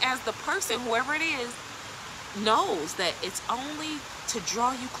long as the person, whoever it is, knows that it's only to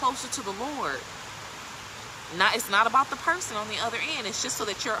draw you closer to the Lord. It's not about the person on the other end. It's just so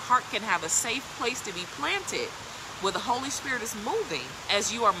that your heart can have a safe place to be planted, where the Holy Spirit is moving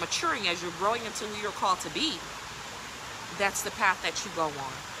as you are maturing, as you're growing into who you're called to be. That's the path that you go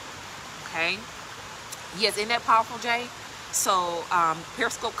on. Okay? Yes, isn't that powerful, Jay? So,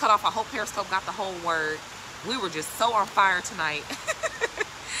 Periscope cut off. I hope Periscope got the whole word. We were just so on fire tonight.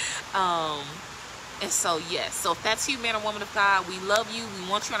 And so, yes. So, if that's you, man or woman of God, we love you. We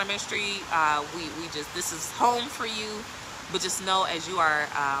want you on our ministry. This is home for you. But just know, as you are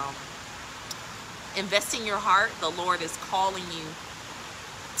investing your heart, the Lord is calling you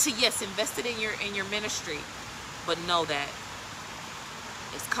to, yes, invest it in your ministry. But know that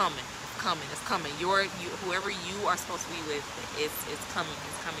it's coming. It's coming. It's coming. Whoever you are supposed to be with, it's coming.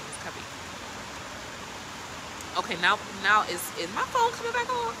 It's coming. It's coming. Okay, now is my phone coming back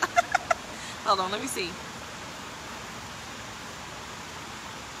on? Hold on, let me see.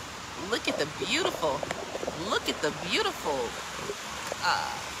 Look at the beautiful. Look at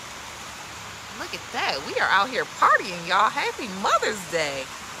that. We are out here partying, y'all. Happy Mother's Day.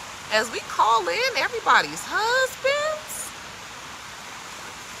 As we call in everybody's husbands.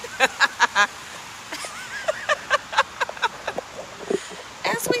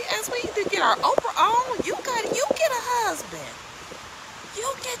 as we to get our Oprah on, you get a husband.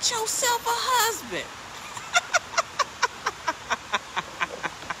 You get yourself a husband.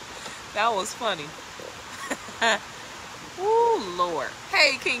 That was funny. Ooh, Lord.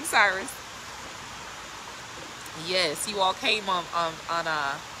 Hey, King Cyrus. Yes, you all came on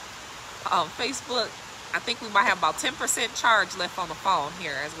Facebook. I think we might have about 10% charge left on the phone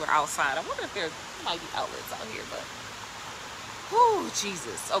here as we're outside. I wonder if there might be outlets out here, but oh,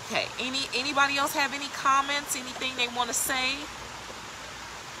 Jesus. Okay. Anybody else have any comments? Anything they want to say?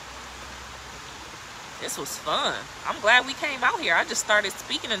 This was fun. I'm glad we came out here. I just started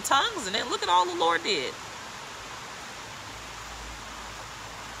speaking in tongues, and then look at all the Lord did.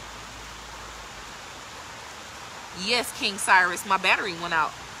 Yes, King Cyrus, my battery went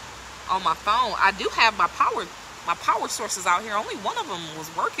out on my phone. I do have my power sources out here. Only one of them was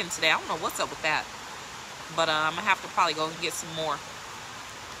working today. I don't know what's up with that. But I'm going to have to probably go and get some more.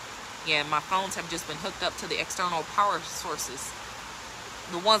 Yeah, my phones have just been hooked up to the external power sources.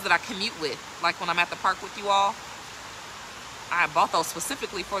 The ones that I commute with. Like when I'm at the park with you all. I bought those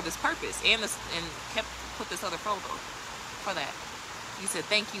specifically for this purpose. And put this other photo for that. You said,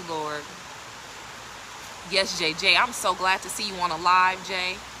 thank you, Lord. Yes, JJ. I'm so glad to see you on a live,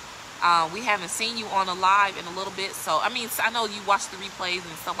 Jay. We haven't seen you on a live in a little bit. So, I mean, I know you watch the replays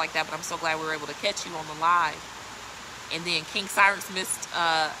and stuff like that, but I'm so glad we were able to catch you on the live. And then King Cyrus missed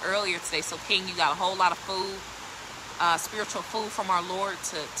earlier today. So, King, you got a whole lot of food, spiritual food from our Lord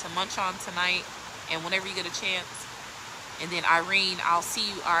to munch on tonight and whenever you get a chance. And then, Irene, I'll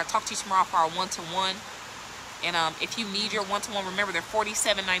see you, or talk to you tomorrow for our one-to-one. And if you need your one-to-one, remember, they're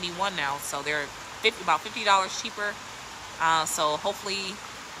 $47.91 now. So, they're about $50 cheaper. So, hopefully,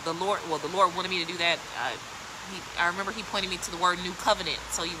 the Lord wanted me to do that. I remember he pointed me to the word new covenant.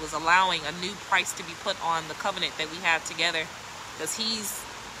 So he was allowing a new price to be put on the covenant that we have together. Because he's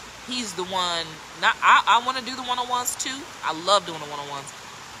the one. I want to do the one-on-ones too. I love doing the one-on-ones.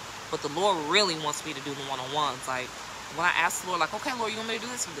 But the Lord really wants me to do the one-on-ones. Like, when I ask the Lord, like, okay, Lord, you want me to do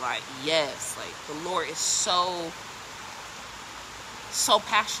this? He'd be like, yes. Like, the Lord is so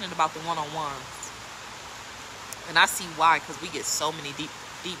passionate about the one-on-ones. And I see why, because we get so many deep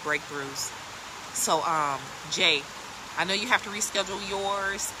breakthroughs. So, Jay, I know you have to reschedule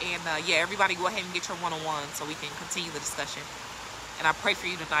yours. And, yeah, everybody go ahead and get your one-on-one so we can continue the discussion. And I pray for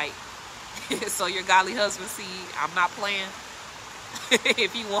you tonight. So your godly husband see, I'm not playing.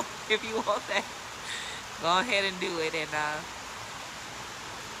 if you want that, go ahead and do it. And,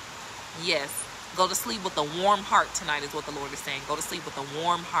 yes, go to sleep with a warm heart tonight is what the Lord is saying. Go to sleep with a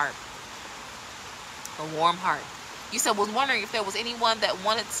warm heart. A warm heart. You said, was wondering if there was anyone that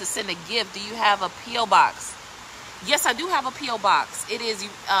wanted to send a gift. Do you have a P.O. box? Yes, I do have a P.O. box. It is,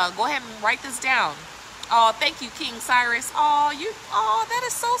 go ahead and write this down. Oh, thank you, King Cyrus. Oh, that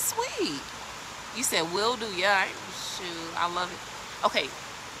is so sweet. You said will do. Yeah, shoot, I love it. Okay.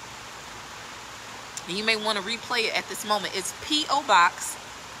 You may want to replay it at this moment. It's P.O. Box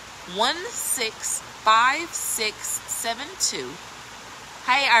 165672.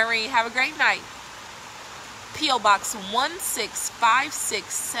 Hey, Irene, have a great night. P.O. Box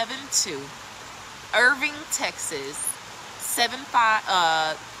 165672. Irving, Texas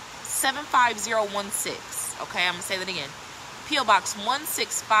 75016. Okay, I'm gonna say that again. P.O. Box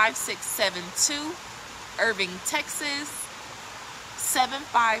 165672, Irving, Texas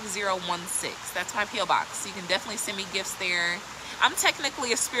 75016. That's my P.O. Box. You can definitely send me gifts there. I'm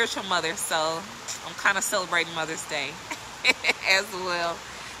technically a spiritual mother, so I'm kind of celebrating Mother's Day as well.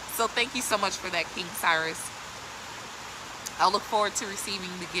 So thank you so much for that, King Cyrus. I'll look forward to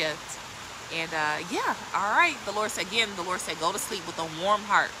receiving the gift. And yeah, all right. The Lord said, go to sleep with a warm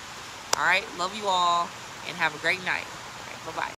heart. All right. Love you all and have a great night. All right, bye-bye.